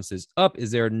 40 months is up,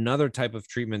 is there another type of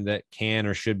treatment that can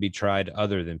or should be tried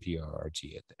other than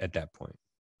PRRT at that point?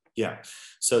 Yeah,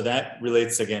 so that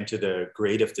relates again to the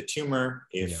grade of the tumor.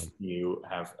 If you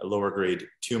have a lower grade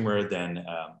tumor, then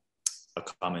a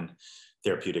common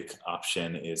therapeutic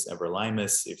option is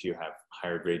everolimus. If you have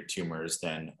higher grade tumors,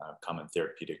 then common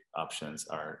therapeutic options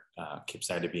are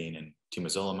capecitabine and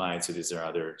temozolomide. So these are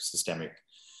other systemic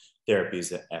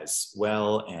therapies as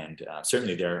well, and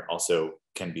certainly there also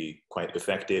can be quite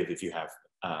effective if you have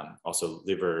also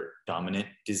liver dominant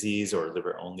disease or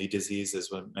liver only disease,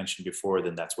 as was mentioned before.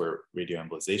 Then that's where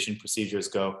radioembolization procedures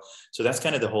go. So that's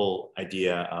kind of the whole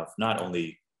idea of not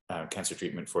only cancer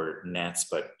treatment for NETs,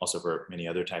 but also for many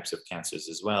other types of cancers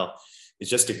as well, is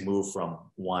just to move from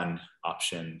one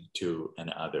option to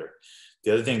another.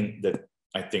 The other thing that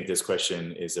I think this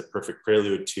question is a perfect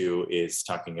prelude to is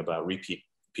talking about repeat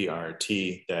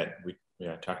PRRT that we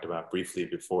talked about briefly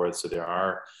before. So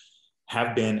there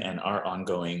have been and are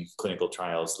ongoing clinical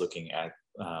trials looking at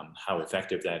how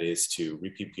effective that is to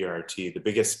repeat PRRT. The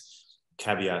biggest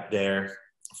caveat there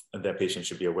that patients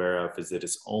should be aware of is that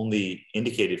it's only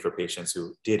indicated for patients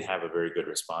who did have a very good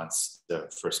response the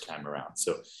first time around.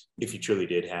 So if you truly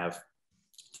did have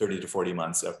 30 to 40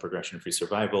 months of progression-free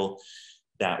survival,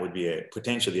 that would be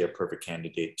potentially a perfect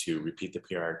candidate to repeat the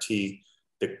PRRT.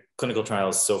 The clinical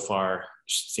trials so far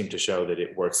seem to show that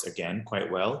it works again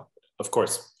quite well. Of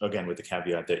course, again, with the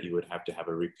caveat that you would have to have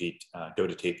a repeat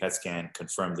DOTA-TATE PET scan,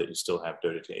 confirm that you still have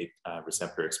DOTA-TATE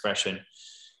receptor expression.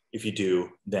 If you do,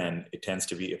 then it tends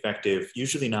to be effective,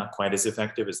 usually not quite as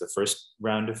effective as the first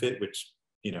round of it, which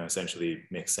essentially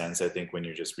makes sense, I think, when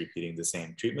you're just repeating the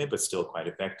same treatment, but still quite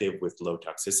effective with low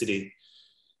toxicity.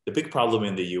 The big problem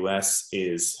in the US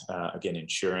is, again,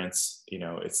 insurance.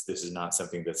 This is not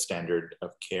something that's standard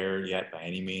of care yet by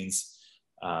any means.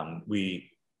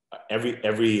 Every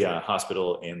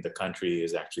hospital in the country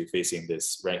is actually facing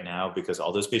this right now, because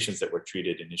all those patients that were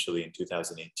treated initially in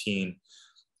 2018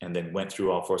 and then went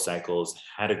through all 4 cycles,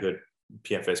 had a good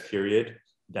PFS period,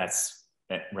 that's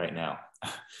right now.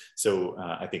 So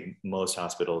I think most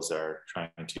hospitals are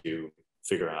trying to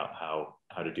figure out how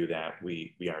to do that.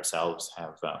 We ourselves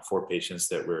have 4 patients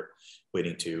that we're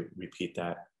waiting to repeat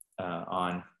that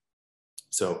on.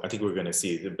 So I think we're going to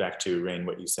see, back to Rain,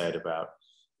 what you said about,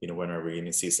 when are we going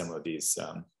to see some of these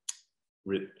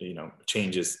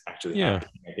changes actually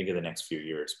happening? I think in the next few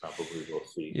years, probably we'll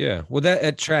see. Yeah, well,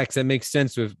 that tracks. That makes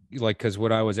sense with, because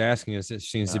what I was asking is, it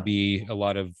seems to be a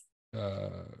lot of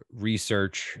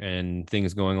research and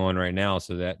things going on right now,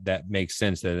 so that makes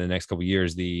sense that in the next couple of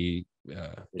years the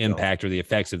impact or the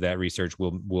effects of that research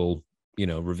will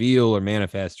reveal or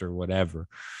manifest or whatever.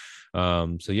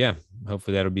 So yeah,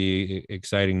 hopefully that'll be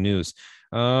exciting news.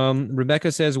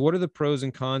 Rebecca says, what are the pros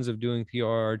and cons of doing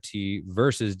PRRT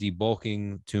versus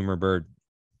debulking tumor burden?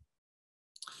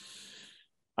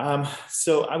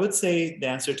 So I would say the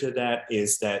answer to that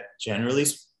is that, generally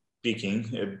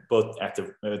speaking, both at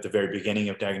the very beginning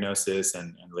of diagnosis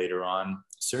and later on,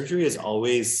 surgery is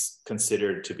always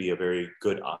considered to be a very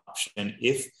good option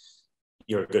if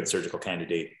you're a good surgical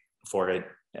candidate for it,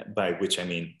 by which I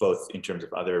mean both in terms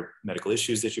of other medical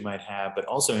issues that you might have, but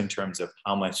also in terms of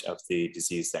how much of the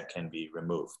disease that can be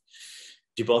removed.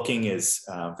 Debulking is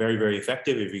very, very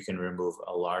effective if you can remove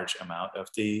a large amount of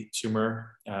the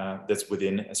tumor that's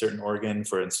within a certain organ.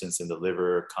 For instance, in the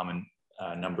liver, common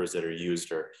numbers that are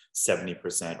used are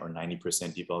 70% or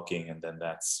 90% debulking, and then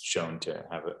that's shown to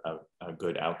have a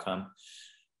good outcome.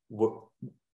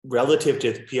 Relative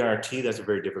to PRRT, that's a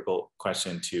very difficult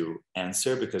question to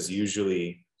answer, because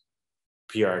usually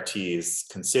PRRT is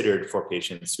considered for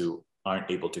patients who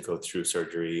aren't able to go through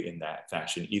surgery in that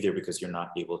fashion, either because you're not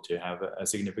able to have a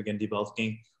significant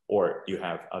debulking, or you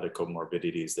have other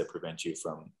comorbidities that prevent you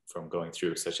from going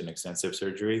through such an extensive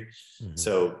surgery. Mm-hmm.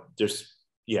 So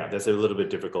that's a little bit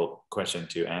difficult question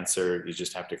to answer. You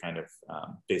just have to kind of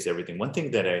base everything. One thing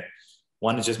that I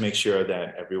want to just make sure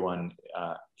that everyone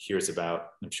hears about,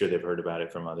 I'm sure they've heard about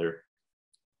it from other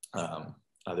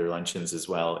luncheons as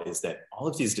well, is that all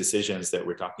of these decisions that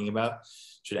we're talking about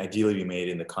should ideally be made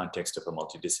in the context of a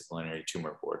multidisciplinary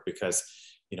tumor board, because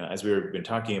as we've been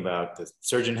talking about, the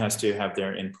surgeon has to have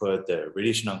their input, the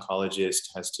radiation oncologist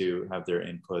has to have their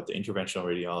input, the interventional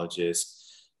radiologist,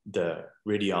 the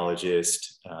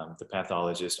radiologist, the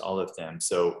pathologist, all of them.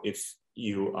 So if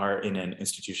you are in an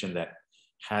institution that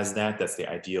has that's the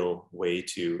ideal way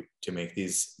to make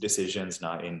these decisions,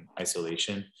 not in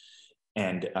isolation.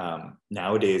 And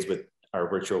nowadays, with our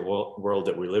virtual world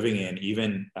that we're living in,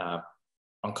 even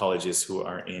oncologists who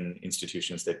are in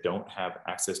institutions that don't have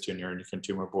access to a neuroendocrine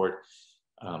tumor board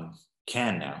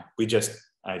can now.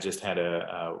 I just had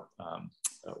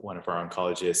one of our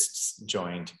oncologists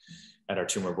joined at our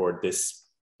tumor board this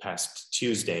past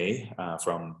Tuesday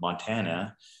from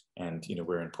Montana, and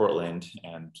we're in Portland,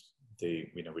 and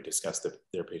we discussed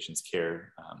their patients'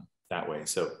 care that way.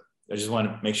 So I just want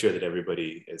to make sure that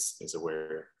everybody is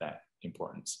aware of that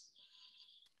importance.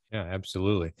 Yeah,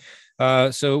 absolutely.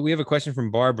 So we have a question from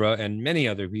Barbara and many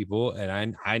other people,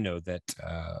 and I know that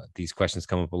these questions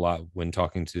come up a lot when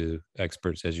talking to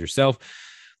experts as yourself.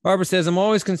 Barbara says, I'm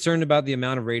always concerned about the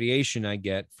amount of radiation I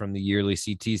get from the yearly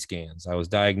CT scans. I was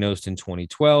diagnosed in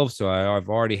 2012, so I've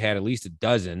already had at least a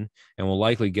dozen and will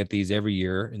likely get these every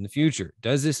year in the future.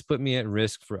 Does this put me at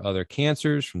risk for other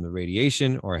cancers from the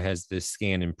radiation, or has this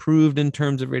scan improved in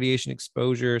terms of radiation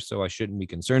exposure, so I shouldn't be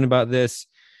concerned about this?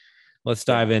 Let's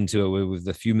dive into it with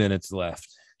a few minutes left.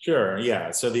 Sure,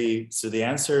 yeah. So the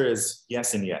answer is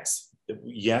yes and yes.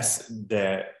 Yes,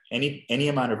 any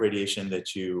amount of radiation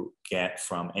that you get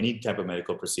from any type of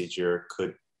medical procedure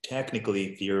could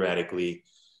technically, theoretically,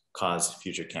 cause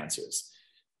future cancers.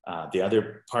 The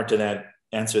other part to that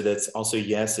answer that's also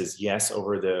yes is yes.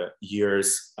 Over the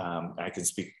years, I can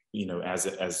speak,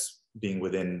 as being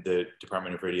within the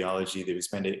Department of Radiology, that we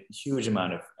spend a huge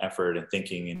amount of effort and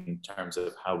thinking in terms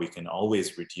of how we can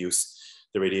always reduce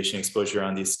the radiation exposure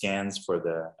on these scans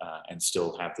and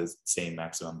still have the same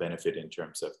maximum benefit in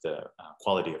terms of the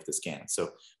quality of the scan. So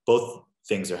both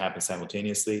things are happening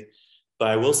simultaneously. But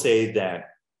I will say that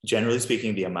generally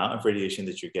speaking, the amount of radiation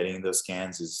that you're getting in those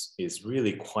scans is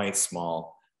really quite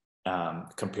small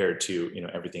compared to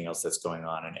everything else that's going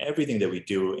on. And everything that we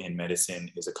do in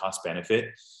medicine is a cost benefit.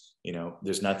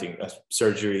 There's nothing.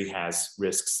 Surgery has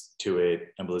risks to it.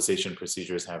 Embolization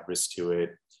procedures have risks to it.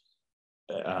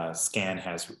 Scan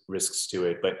has risks to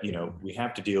it. But we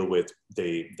have to deal with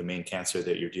the main cancer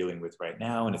that you're dealing with right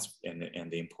now,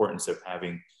 and the importance of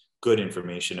having good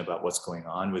information about what's going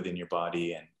on within your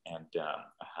body and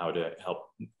how to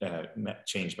help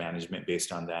change management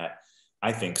based on that,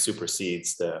 I think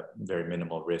supersedes the very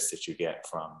minimal risk that you get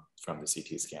from the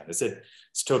CT scan. It's a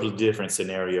totally different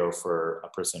scenario for a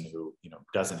person who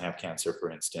doesn't have cancer, for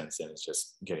instance, and is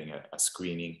just getting a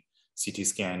screening CT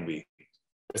scan. We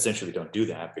essentially don't do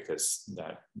that because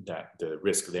that the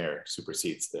risk there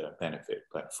supersedes the benefit.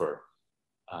 But for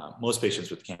most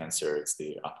patients with cancer, it's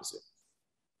the opposite.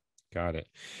 Got it.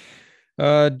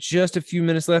 Just a few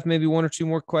minutes left, maybe one or two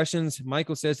more questions.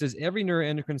 Michael says, does every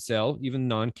neuroendocrine cell, even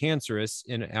non-cancerous,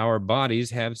 in our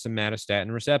bodies have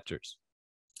somatostatin receptors?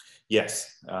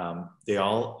 Yes, they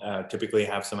all typically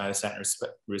have somatostatin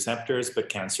receptors, but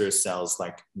cancerous cells,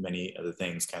 like many other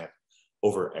things, kind of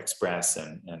overexpress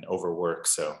and overwork.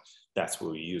 So that's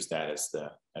where we use that as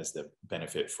the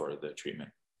benefit for the treatment.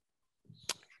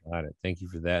 Got it. Thank you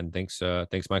for that. And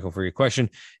thanks, Michael, for your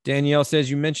question. Danielle says,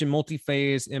 you mentioned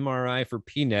multi-phase MRI for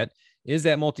PNET. Is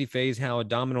that multi-phase how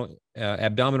abdominal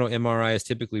MRI is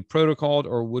typically protocoled,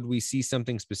 or would we see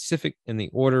something specific in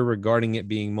the order regarding it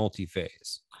being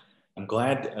multi-phase? I'm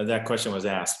glad that question was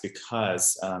asked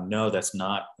because no, that's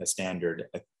not a standard.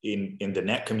 In the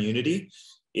NET community,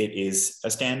 it is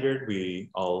a standard. We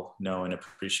all know and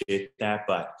appreciate that,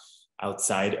 but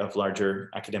outside of larger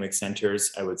academic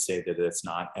centers, I would say that it's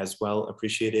not as well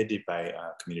appreciated by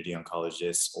community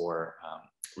oncologists or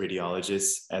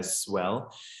radiologists as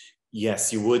well.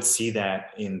 Yes, you would see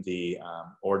that in the,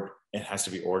 or it has to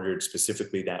be ordered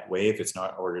specifically that way. If it's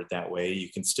not ordered that way, you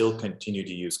can still continue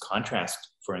to use contrast,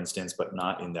 for instance, but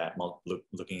not in that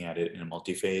looking at it in a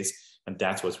multi-phase. And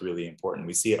that's what's really important.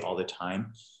 We see it all the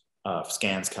time.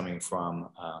 Scans coming from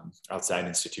outside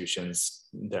institutions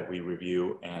that we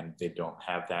review, and they don't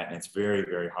have that, and it's very,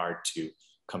 very hard to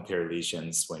compare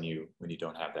lesions when you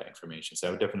don't have that information. So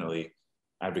I would definitely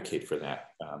advocate for that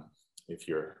if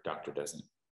your doctor doesn't.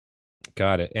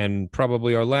 Got it. And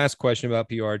probably our last question about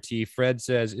PRT. Fred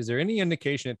says, is there any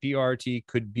indication that PRT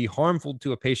could be harmful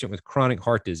to a patient with chronic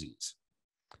heart disease?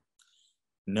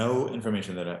 No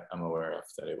information that I'm aware of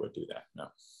that it would do that. No.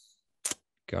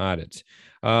 Got it.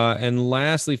 And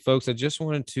lastly, folks, I just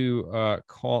wanted to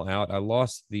call out, I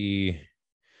lost the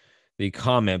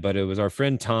comment, but it was our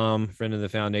friend Tom, friend of the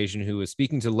foundation, who was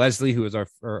speaking to Leslie, who is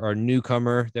our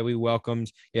newcomer that we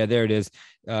welcomed. Yeah, there it is.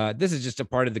 This is just a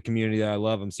part of the community that I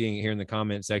love. I'm seeing it here in the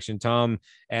comment section. Tom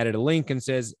added a link and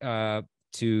says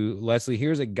to Leslie,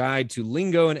 here's a guide to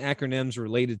lingo and acronyms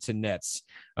related to NETs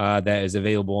that is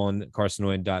available on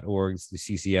carcinoid.org, the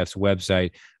CCF's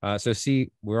website. So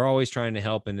see, we're always trying to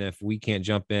help. And if we can't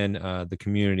jump in, the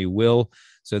community will.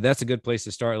 So that's a good place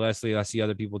to start, Leslie. I see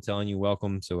other people telling you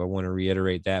welcome. So I want to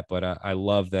reiterate that. But I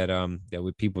love that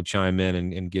when people chime in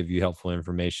and give you helpful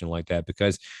information like that,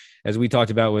 because as we talked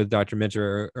about with Dr.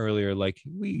 Mittra earlier, like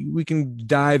we can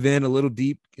dive in a little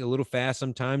deep, a little fast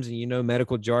sometimes. And,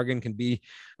 medical jargon can be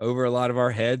over a lot of our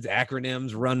heads.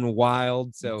 Acronyms run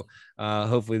wild. So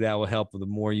hopefully that will help. The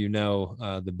more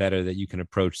the better that you can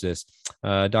approach this.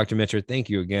 Dr. Mittra, thank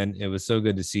you again. It was so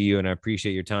good to see you, and I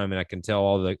appreciate your time. And I can tell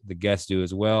all the guests do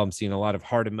as well. I'm seeing a lot of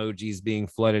heart emojis being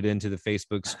flooded into the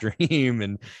Facebook stream,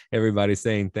 and everybody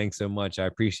saying thanks so much. I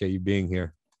appreciate you being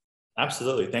here.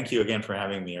 Absolutely. Thank you again for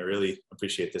having me. I really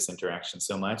appreciate this interaction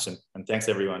so much. And thanks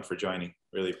everyone for joining.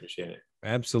 Really appreciate it.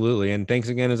 Absolutely. And thanks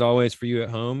again, as always, for you at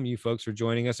home, you folks for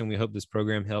joining us. And we hope this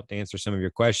program helped answer some of your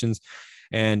questions.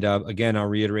 And again, I'll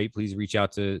reiterate, please reach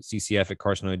out to CCF at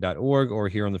carcinoid.org, or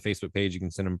here on the Facebook page, you can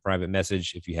send them a private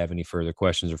message if you have any further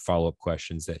questions or follow-up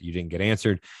questions that you didn't get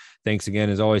answered. Thanks again,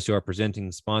 as always, to our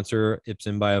presenting sponsor,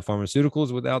 Ipsen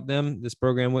Biopharmaceuticals. Without them, this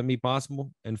program wouldn't be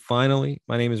possible. And finally,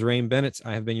 my name is Rain Bennett.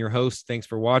 I have been your host. Thanks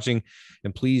for watching.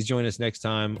 And please join us next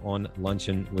time on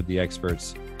Luncheon with the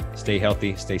Experts. Stay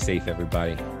healthy, stay safe,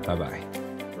 everybody. Bye-bye.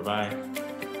 Bye-bye.